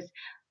because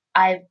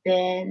I've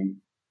been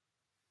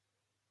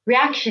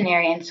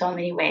reactionary in so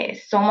many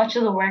ways. So much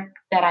of the work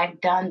that I've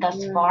done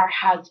thus far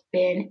has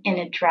been in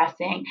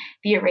addressing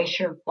the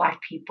erasure of Black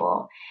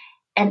people.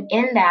 And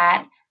in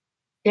that,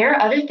 there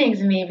are other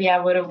things maybe I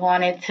would have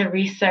wanted to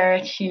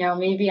research.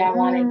 Maybe I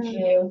wanted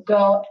to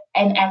go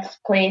an X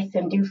place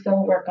and do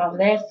field work on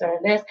this or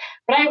this,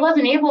 but I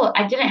wasn't able,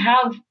 I didn't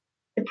have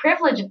the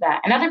privilege of that.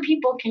 And other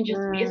people can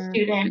just be a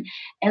student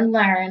and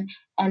learn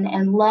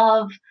and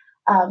love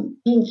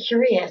being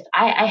curious.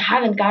 I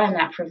haven't gotten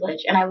that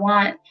privilege. And I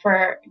want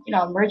for,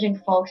 emerging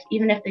folks,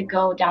 even if they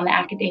go down the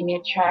academia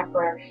track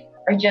or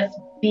just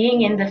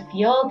being in the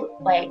field,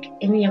 like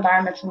in the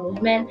environmental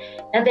movement,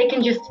 that they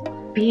can just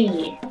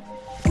be.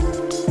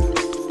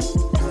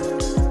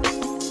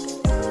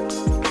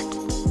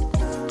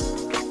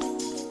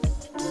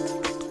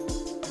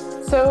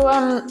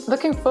 So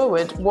looking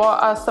forward,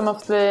 what are some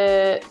of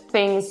the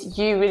things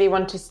you really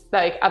want to,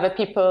 like other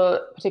people,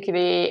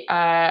 particularly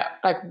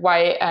like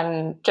white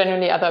and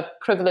generally other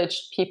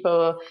privileged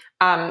people,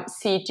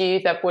 see do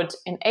that would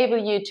enable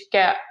you to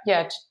get,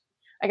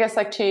 I guess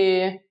like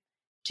to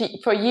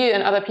for you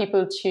and other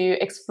people to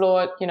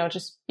explore,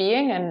 just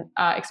being and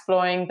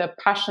exploring the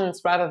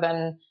passions rather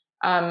than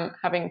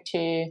having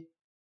to,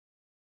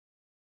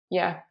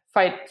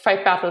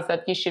 fight battles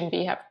that you shouldn't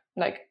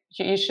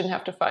you shouldn't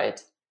have to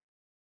fight.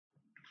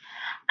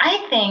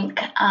 I think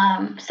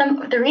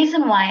the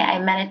reason why I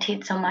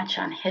meditate so much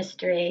on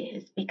history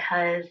is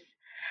because,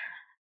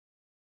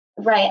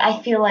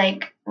 I feel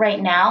like right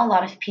now a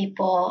lot of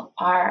people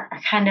are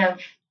kind of,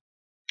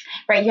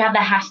 you have the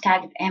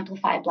hashtag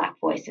Amplify Black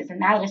Voices,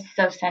 and that is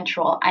so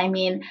central. I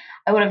mean,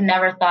 I would have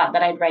never thought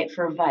that I'd write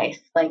for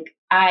Vice. That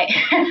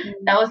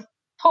was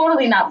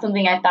totally not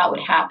something I thought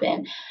would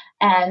happen.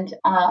 And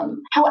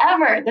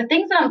however, the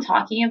things that I'm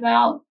talking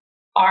about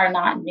are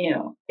not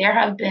new. There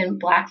have been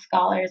Black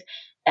scholars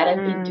that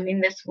have been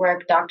doing this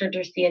work. Dr.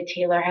 Dorcia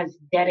Taylor has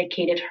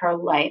dedicated her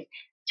life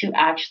to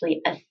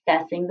actually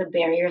assessing the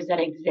barriers that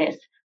exist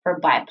for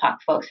BIPOC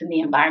folks in the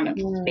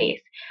environmental space.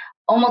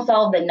 Almost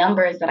all of the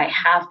numbers that I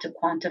have to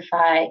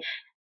quantify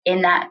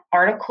in that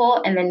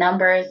article and the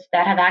numbers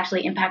that have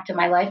actually impacted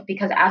my life,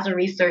 because as a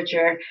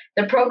researcher,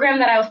 the program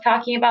that I was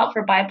talking about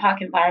for BIPOC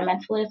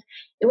environmentalists,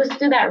 it was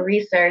through that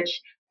research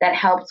that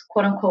helped,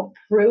 quote unquote,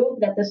 prove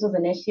that this was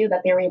an issue,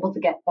 that they were able to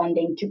get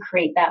funding to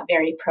create that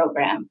very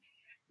program.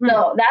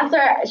 So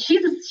that's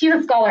she's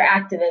a scholar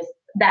activist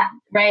that,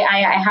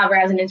 I have her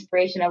as an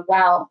inspiration of,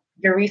 wow,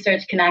 your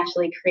research can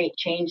actually create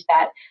change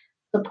that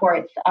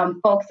supports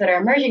folks that are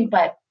emerging.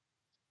 But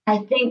I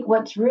think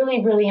what's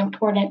really, really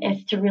important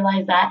is to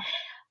realize that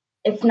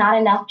it's not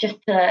enough just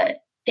to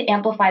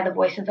amplify the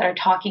voices that are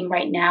talking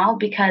right now,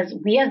 because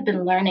we have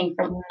been learning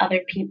from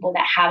other people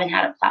that haven't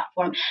had a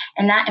platform,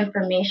 and that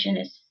information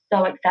is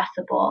so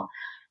accessible.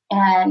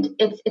 And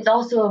it's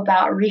also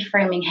about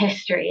reframing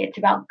history. It's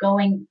about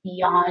going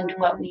beyond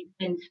what we've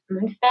been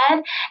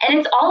spoon-fed. And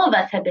it's all of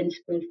us have been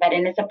spoon-fed.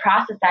 And it's a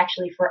process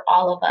actually for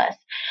all of us,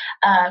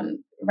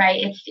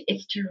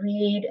 It's to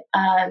read,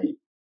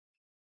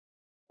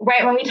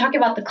 when we talk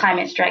about the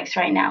climate strikes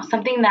right now,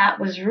 something that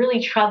was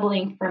really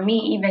troubling for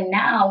me even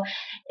now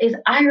is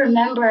I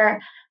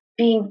remember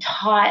being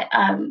taught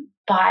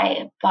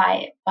by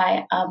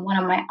one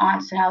of my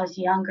aunts when I was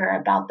younger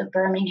about the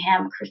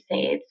Birmingham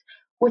Crusades,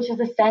 which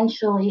is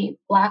essentially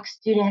Black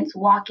students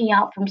walking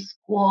out from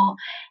school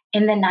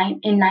in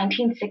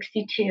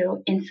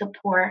 1962 in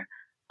support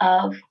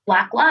of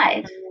Black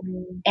lives.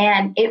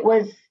 And it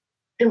was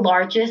the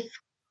largest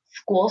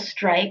school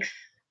strikes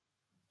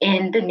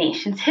in the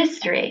nation's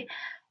history.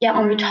 Yet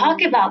when we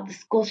talk about the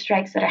school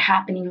strikes that are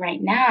happening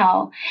right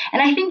now,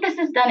 and I think this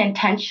is done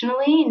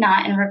intentionally,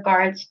 not in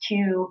regards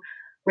to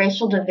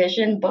racial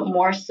division, but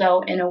more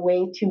so in a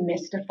way to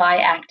mystify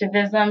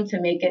activism, to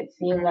make it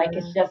seem like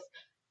it's just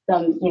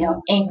some,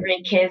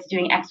 angry kids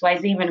doing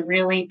XYZ, when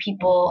really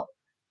people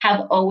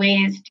have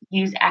always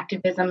used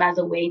activism as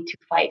a way to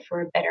fight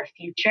for a better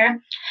future.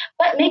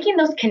 But making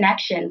those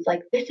connections,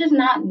 this is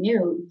not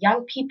new.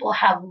 Young people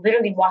have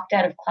literally walked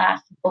out of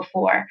class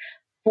before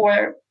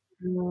for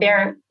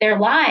their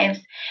lives.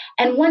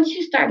 And once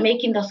you start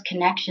making those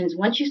connections,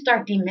 once you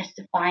start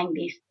demystifying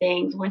these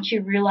things, once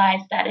you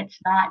realize that it's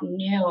not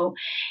new,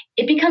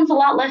 it becomes a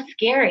lot less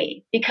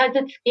scary, because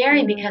it's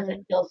scary because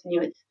it feels new.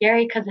 It's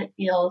scary because it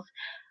feels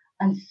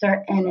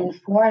uncertain and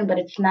foreign, but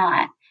it's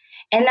not.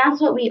 And that's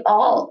what we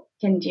all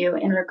can do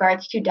in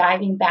regards to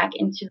diving back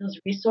into those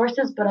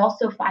resources, but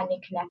also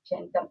finding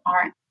connections that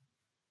aren't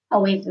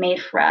always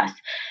made for us.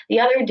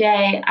 The other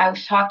day, I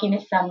was talking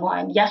to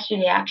someone,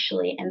 yesterday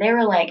actually, and they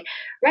were like,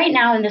 right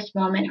now in this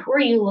moment, who are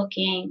you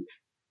looking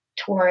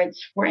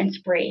towards for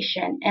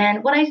inspiration?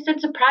 And what I said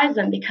surprised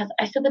them, because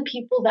I said the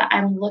people that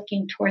I'm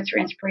looking towards for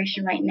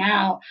inspiration right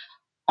now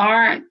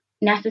aren't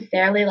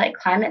necessarily like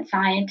climate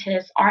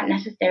scientists, aren't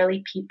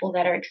necessarily people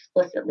that are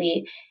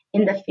explicitly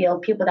in the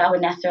field, people that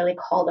would necessarily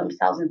call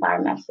themselves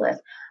environmentalists.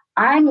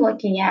 I'm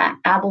looking at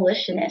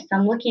abolitionists.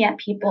 I'm looking at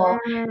people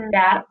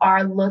that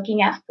are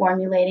looking at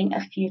formulating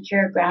a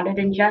future grounded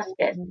in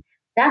justice.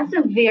 That's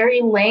the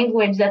very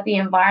language that the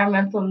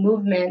environmental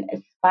movement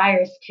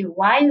aspires to.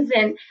 Why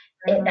isn't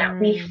it that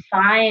we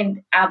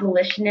find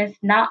abolitionists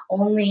not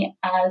only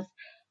as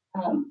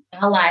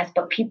allies,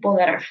 but people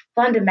that are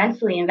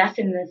fundamentally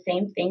invested in the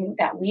same thing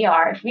that we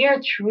are? If we are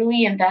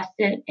truly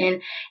invested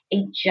in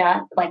a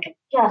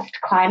just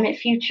climate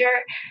future,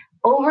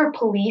 over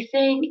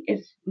policing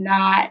is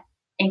not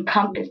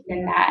encompassed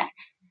in that.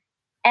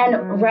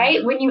 And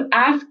right, when you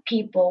ask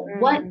people,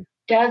 what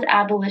does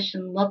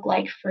abolition look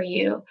like for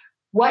you?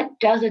 What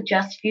does a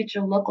just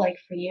future look like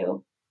for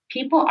you?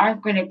 People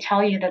aren't going to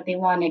tell you that they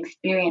want to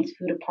experience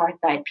food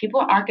apartheid. People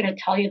aren't going to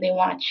tell you they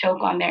want to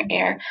choke on their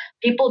air.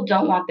 People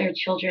don't want their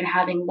children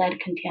having lead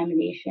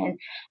contamination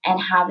and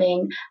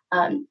having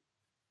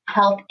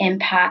health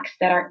impacts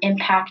that are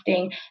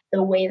impacting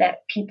the way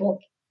that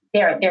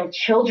their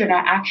children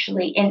are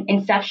actually in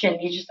Inception.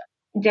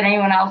 Did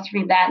anyone else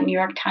read that New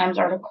York Times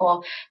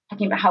article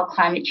talking about how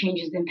climate change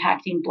is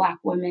impacting Black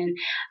women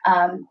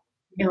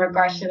in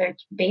regards to their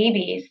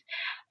babies?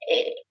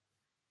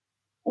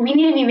 We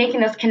need to be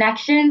making those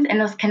connections, and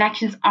those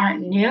connections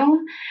aren't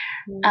new.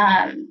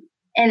 And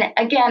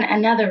again,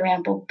 another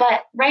ramble,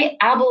 but right,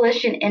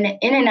 abolition in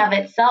and of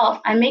itself,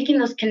 I'm making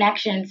those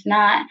connections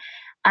not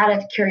out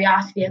of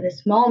curiosity of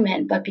this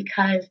moment, but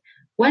because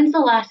when's the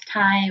last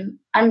time,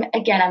 I'm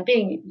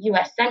being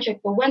US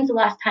centric, but when's the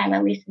last time,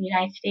 at least in the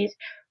United States,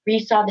 where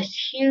you saw this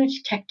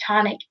huge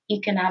tectonic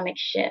economic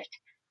shift?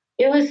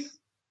 It was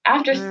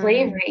after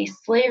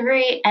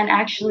slavery, and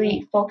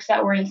actually folks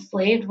that were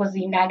enslaved was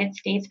the United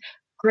States'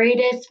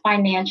 greatest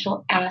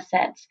financial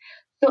assets.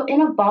 So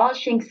in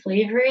abolishing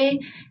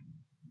slavery,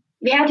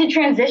 we had to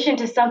transition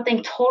to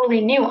something totally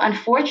new.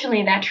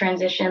 Unfortunately, that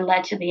transition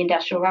led to the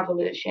Industrial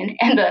Revolution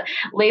and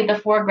laid the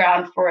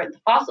foreground for the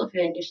fossil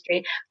fuel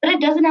industry. But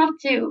it doesn't have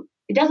to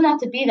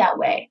be that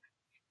way.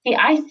 See,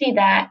 I see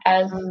that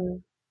as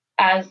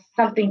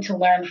something to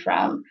learn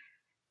from,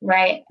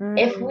 right?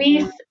 If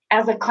we,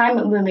 as a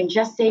climate movement,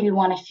 just say we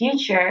want a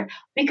future,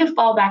 we could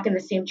fall back in the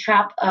same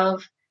trap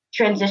of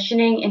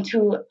transitioning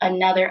into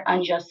another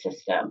unjust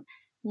system.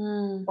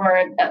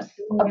 Or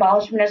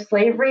abolishment of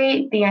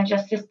slavery, the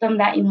unjust system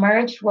that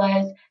emerged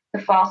was the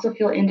fossil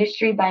fuel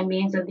industry by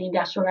means of the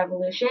Industrial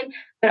Revolution,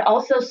 but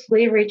also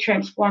slavery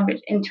transformed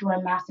it into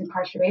a mass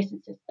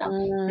incarceration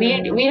system.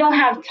 We don't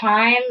have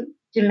time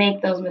to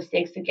make those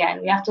mistakes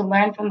again. We have to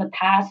learn from the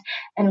past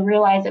and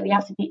realize that we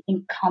have to be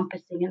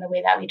encompassing in the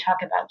way that we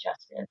talk about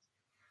justice.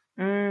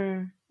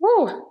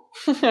 Woo.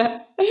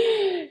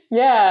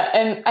 Yeah,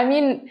 and I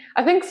mean,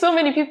 I think so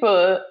many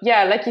people,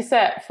 like you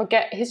said,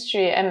 forget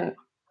history and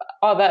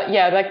all that.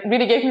 Like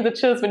really gave me the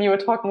chills when you were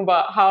talking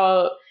about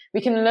how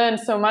we can learn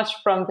so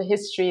much from the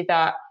history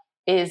that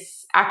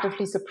is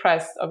actively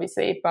suppressed,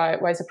 obviously, by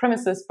white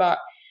supremacists. But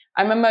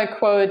I remember a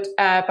quote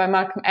by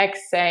Malcolm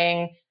X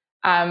saying,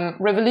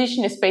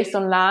 revolution is based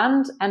on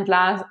land, and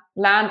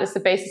land is the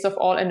basis of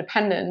all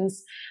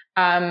independence.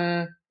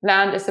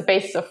 Land is the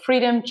basis of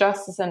freedom,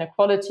 justice, and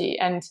equality.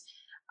 And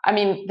I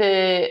mean,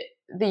 the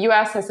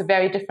US has a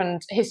very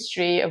different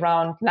history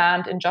around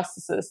land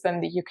injustices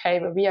than the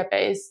UK, where we are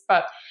based.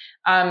 But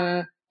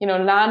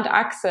land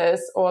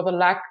access, or the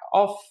lack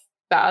of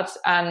that,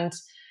 and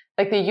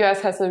like the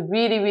US has a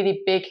really,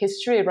 really big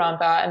history around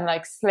that. And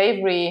like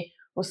slavery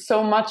was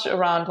so much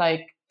around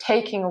like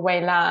taking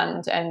away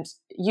land and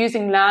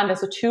using land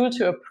as a tool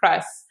to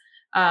oppress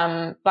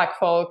Black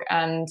folk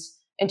and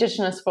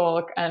Indigenous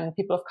folk and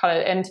people of color.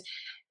 And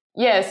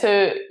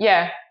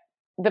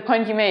the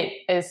point you made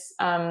is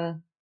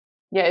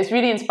it's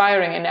really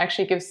inspiring and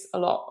actually gives a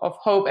lot of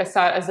hope, as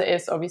sad as it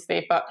is,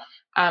 obviously. But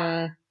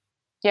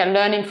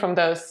learning from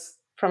those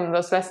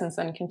lessons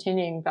and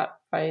continuing that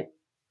fight.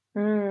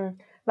 I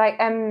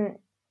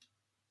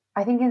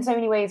think in so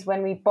many ways,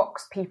 when we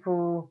box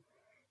people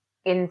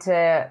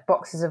into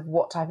boxes of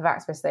what type of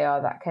activist they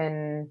are, that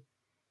can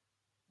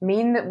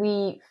mean that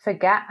we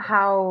forget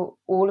how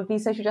all of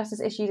these social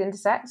justice issues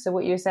intersect. So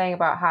what you were saying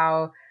about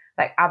how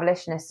like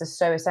abolitionists are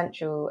so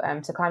essential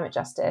to climate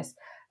justice,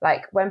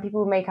 like when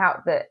people make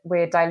out that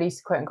we're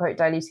quote unquote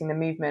diluting the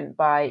movement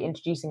by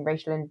introducing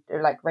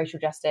racial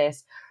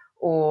justice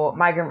or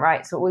migrant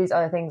rights or all these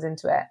other things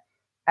into it,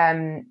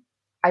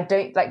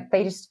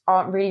 they just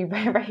aren't really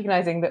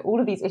recognizing that all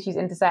of these issues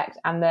intersect,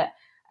 and that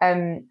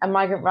a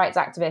migrant rights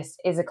activist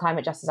is a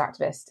climate justice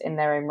activist in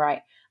their own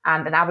right,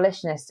 and an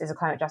abolitionist is a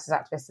climate justice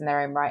activist in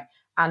their own right.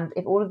 And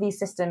if all of these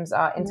systems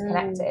are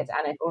interconnected,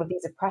 and if all of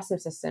these oppressive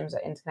systems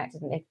are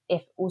interconnected, and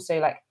if also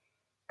like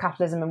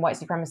capitalism and white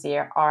supremacy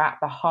are at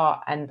the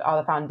heart and are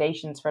the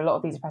foundations for a lot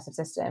of these oppressive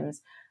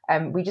systems,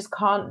 we just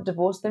can't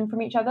divorce them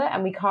from each other,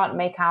 and we can't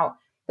make out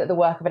that the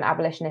work of an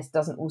abolitionist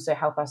doesn't also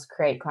help us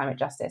create climate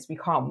justice. We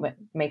can't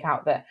make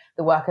out that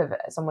the work of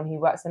someone who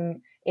works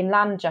in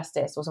land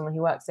justice, or someone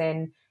who works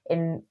in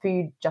in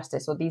food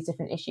justice or these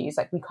different issues,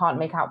 like we can't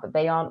make out that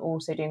they aren't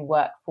also doing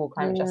work for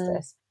climate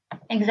justice.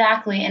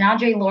 Exactly. And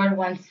Audre Lorde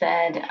once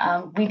said,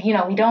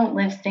 we don't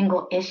live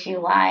single issue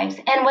lives.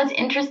 And what's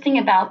interesting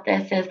about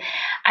this is,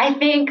 I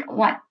think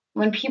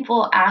when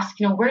people ask,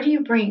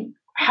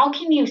 how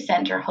can you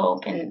center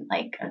hope in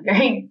like a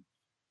very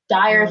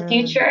dire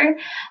future?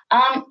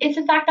 It's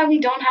the fact that we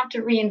don't have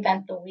to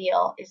reinvent the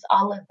wheel. It's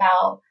all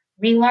about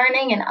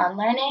relearning and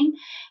unlearning.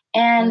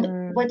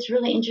 And what's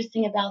really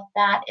interesting about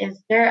that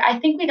is I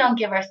think we don't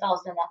give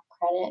ourselves enough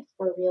credit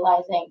for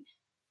realizing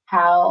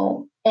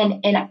how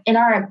in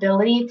our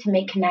ability to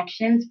make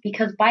connections,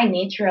 because by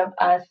nature of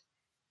us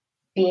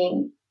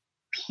being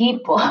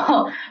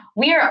people,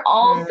 we are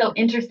all so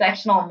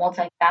intersectional and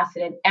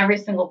multifaceted, every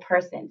single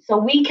person. So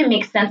we can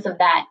make sense of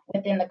that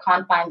within the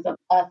confines of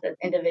us as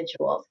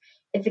individuals.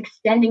 It's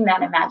extending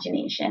that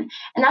imagination.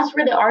 And that's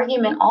where the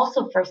argument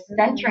also for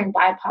centering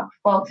BIPOC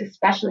folks,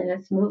 especially in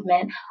this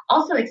movement,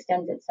 also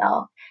extends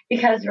itself.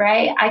 Because,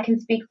 right, I can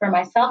speak for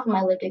myself and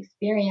my lived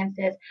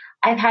experiences.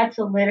 I've had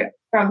to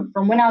from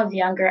when I was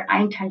younger,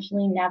 I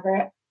intentionally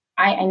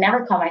I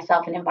never call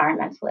myself an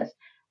environmentalist.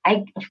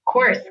 I, of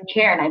course,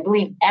 care, and I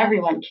believe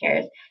everyone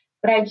cares,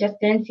 but I just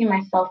didn't see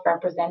myself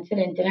represented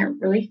and didn't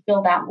really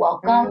feel that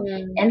welcome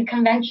in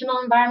conventional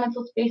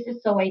environmental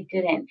spaces, so I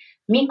didn't.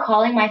 Me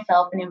calling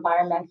myself an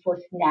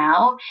environmentalist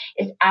now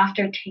is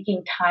after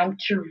taking time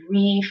to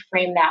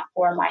reframe that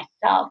for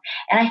myself.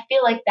 And I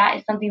feel like that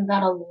is something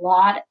that a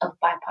lot of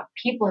BIPOC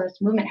people in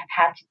this movement have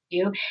had to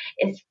do,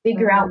 is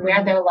figure out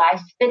where their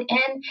lives fit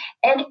in.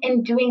 And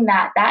in doing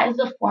that, that is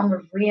a form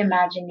of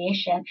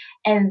reimagination.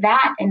 And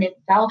that in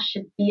itself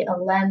should be a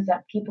lens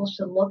that people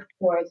should look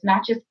towards,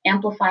 not just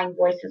amplifying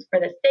voices for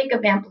the sake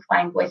of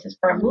amplifying voices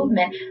for a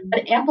movement,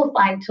 but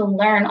amplifying to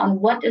learn on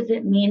what does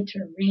it mean to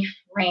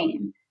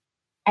reframe.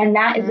 And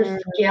that is a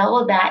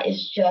skill that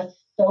is just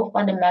so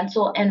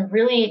fundamental and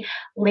really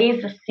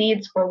lays the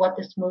seeds for what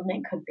this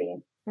movement could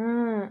be.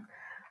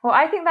 Well,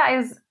 I think that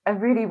is a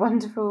really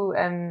wonderful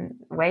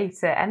way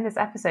to end this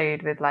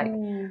episode with like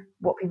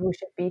what people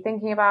should be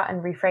thinking about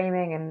and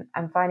reframing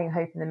and finding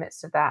hope in the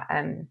midst of that.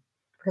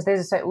 Because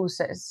those are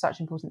also such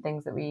important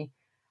things that we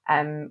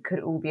could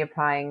all be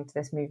applying to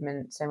this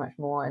movement so much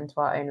more into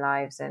our own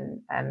lives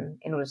and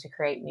in order to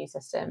create new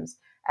systems.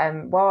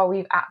 Wawa,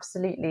 we've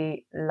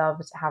absolutely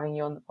loved having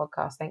you on the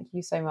podcast. Thank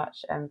you so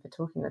much for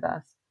talking with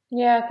us.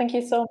 Yeah, thank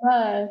you so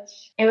much.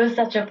 It was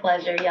such a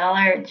pleasure. Y'all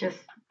are just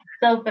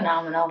so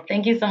phenomenal.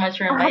 Thank you so much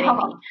for inviting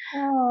me.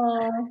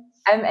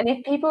 And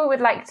if people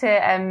would like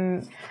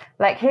to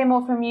hear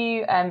more from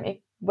you,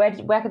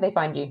 where could they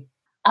find you?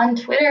 On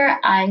Twitter,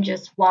 I'm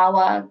just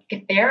Wawa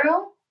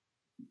Gatheru,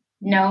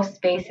 no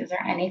spaces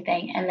or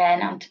anything. And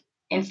then on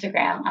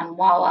Instagram, I'm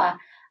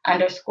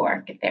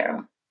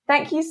Wawa_Gatheru.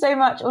 Thank you so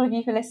much, all of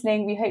you, for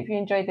listening. We hope you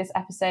enjoyed this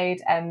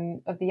episode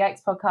of the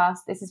Yikes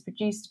podcast. This is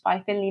produced by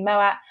Finley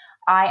Moat.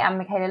 I am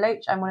Michaela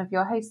Loach. I'm one of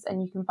your hosts,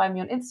 and you can find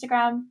me on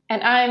Instagram.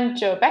 And I'm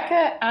Jo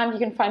Becker, and you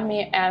can find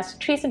me as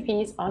Trees and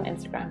Peas on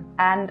Instagram.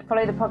 And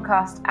follow the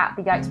podcast at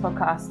the Yikes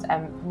podcast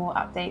for more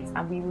updates,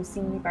 and we will see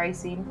you very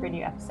soon for a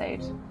new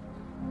episode.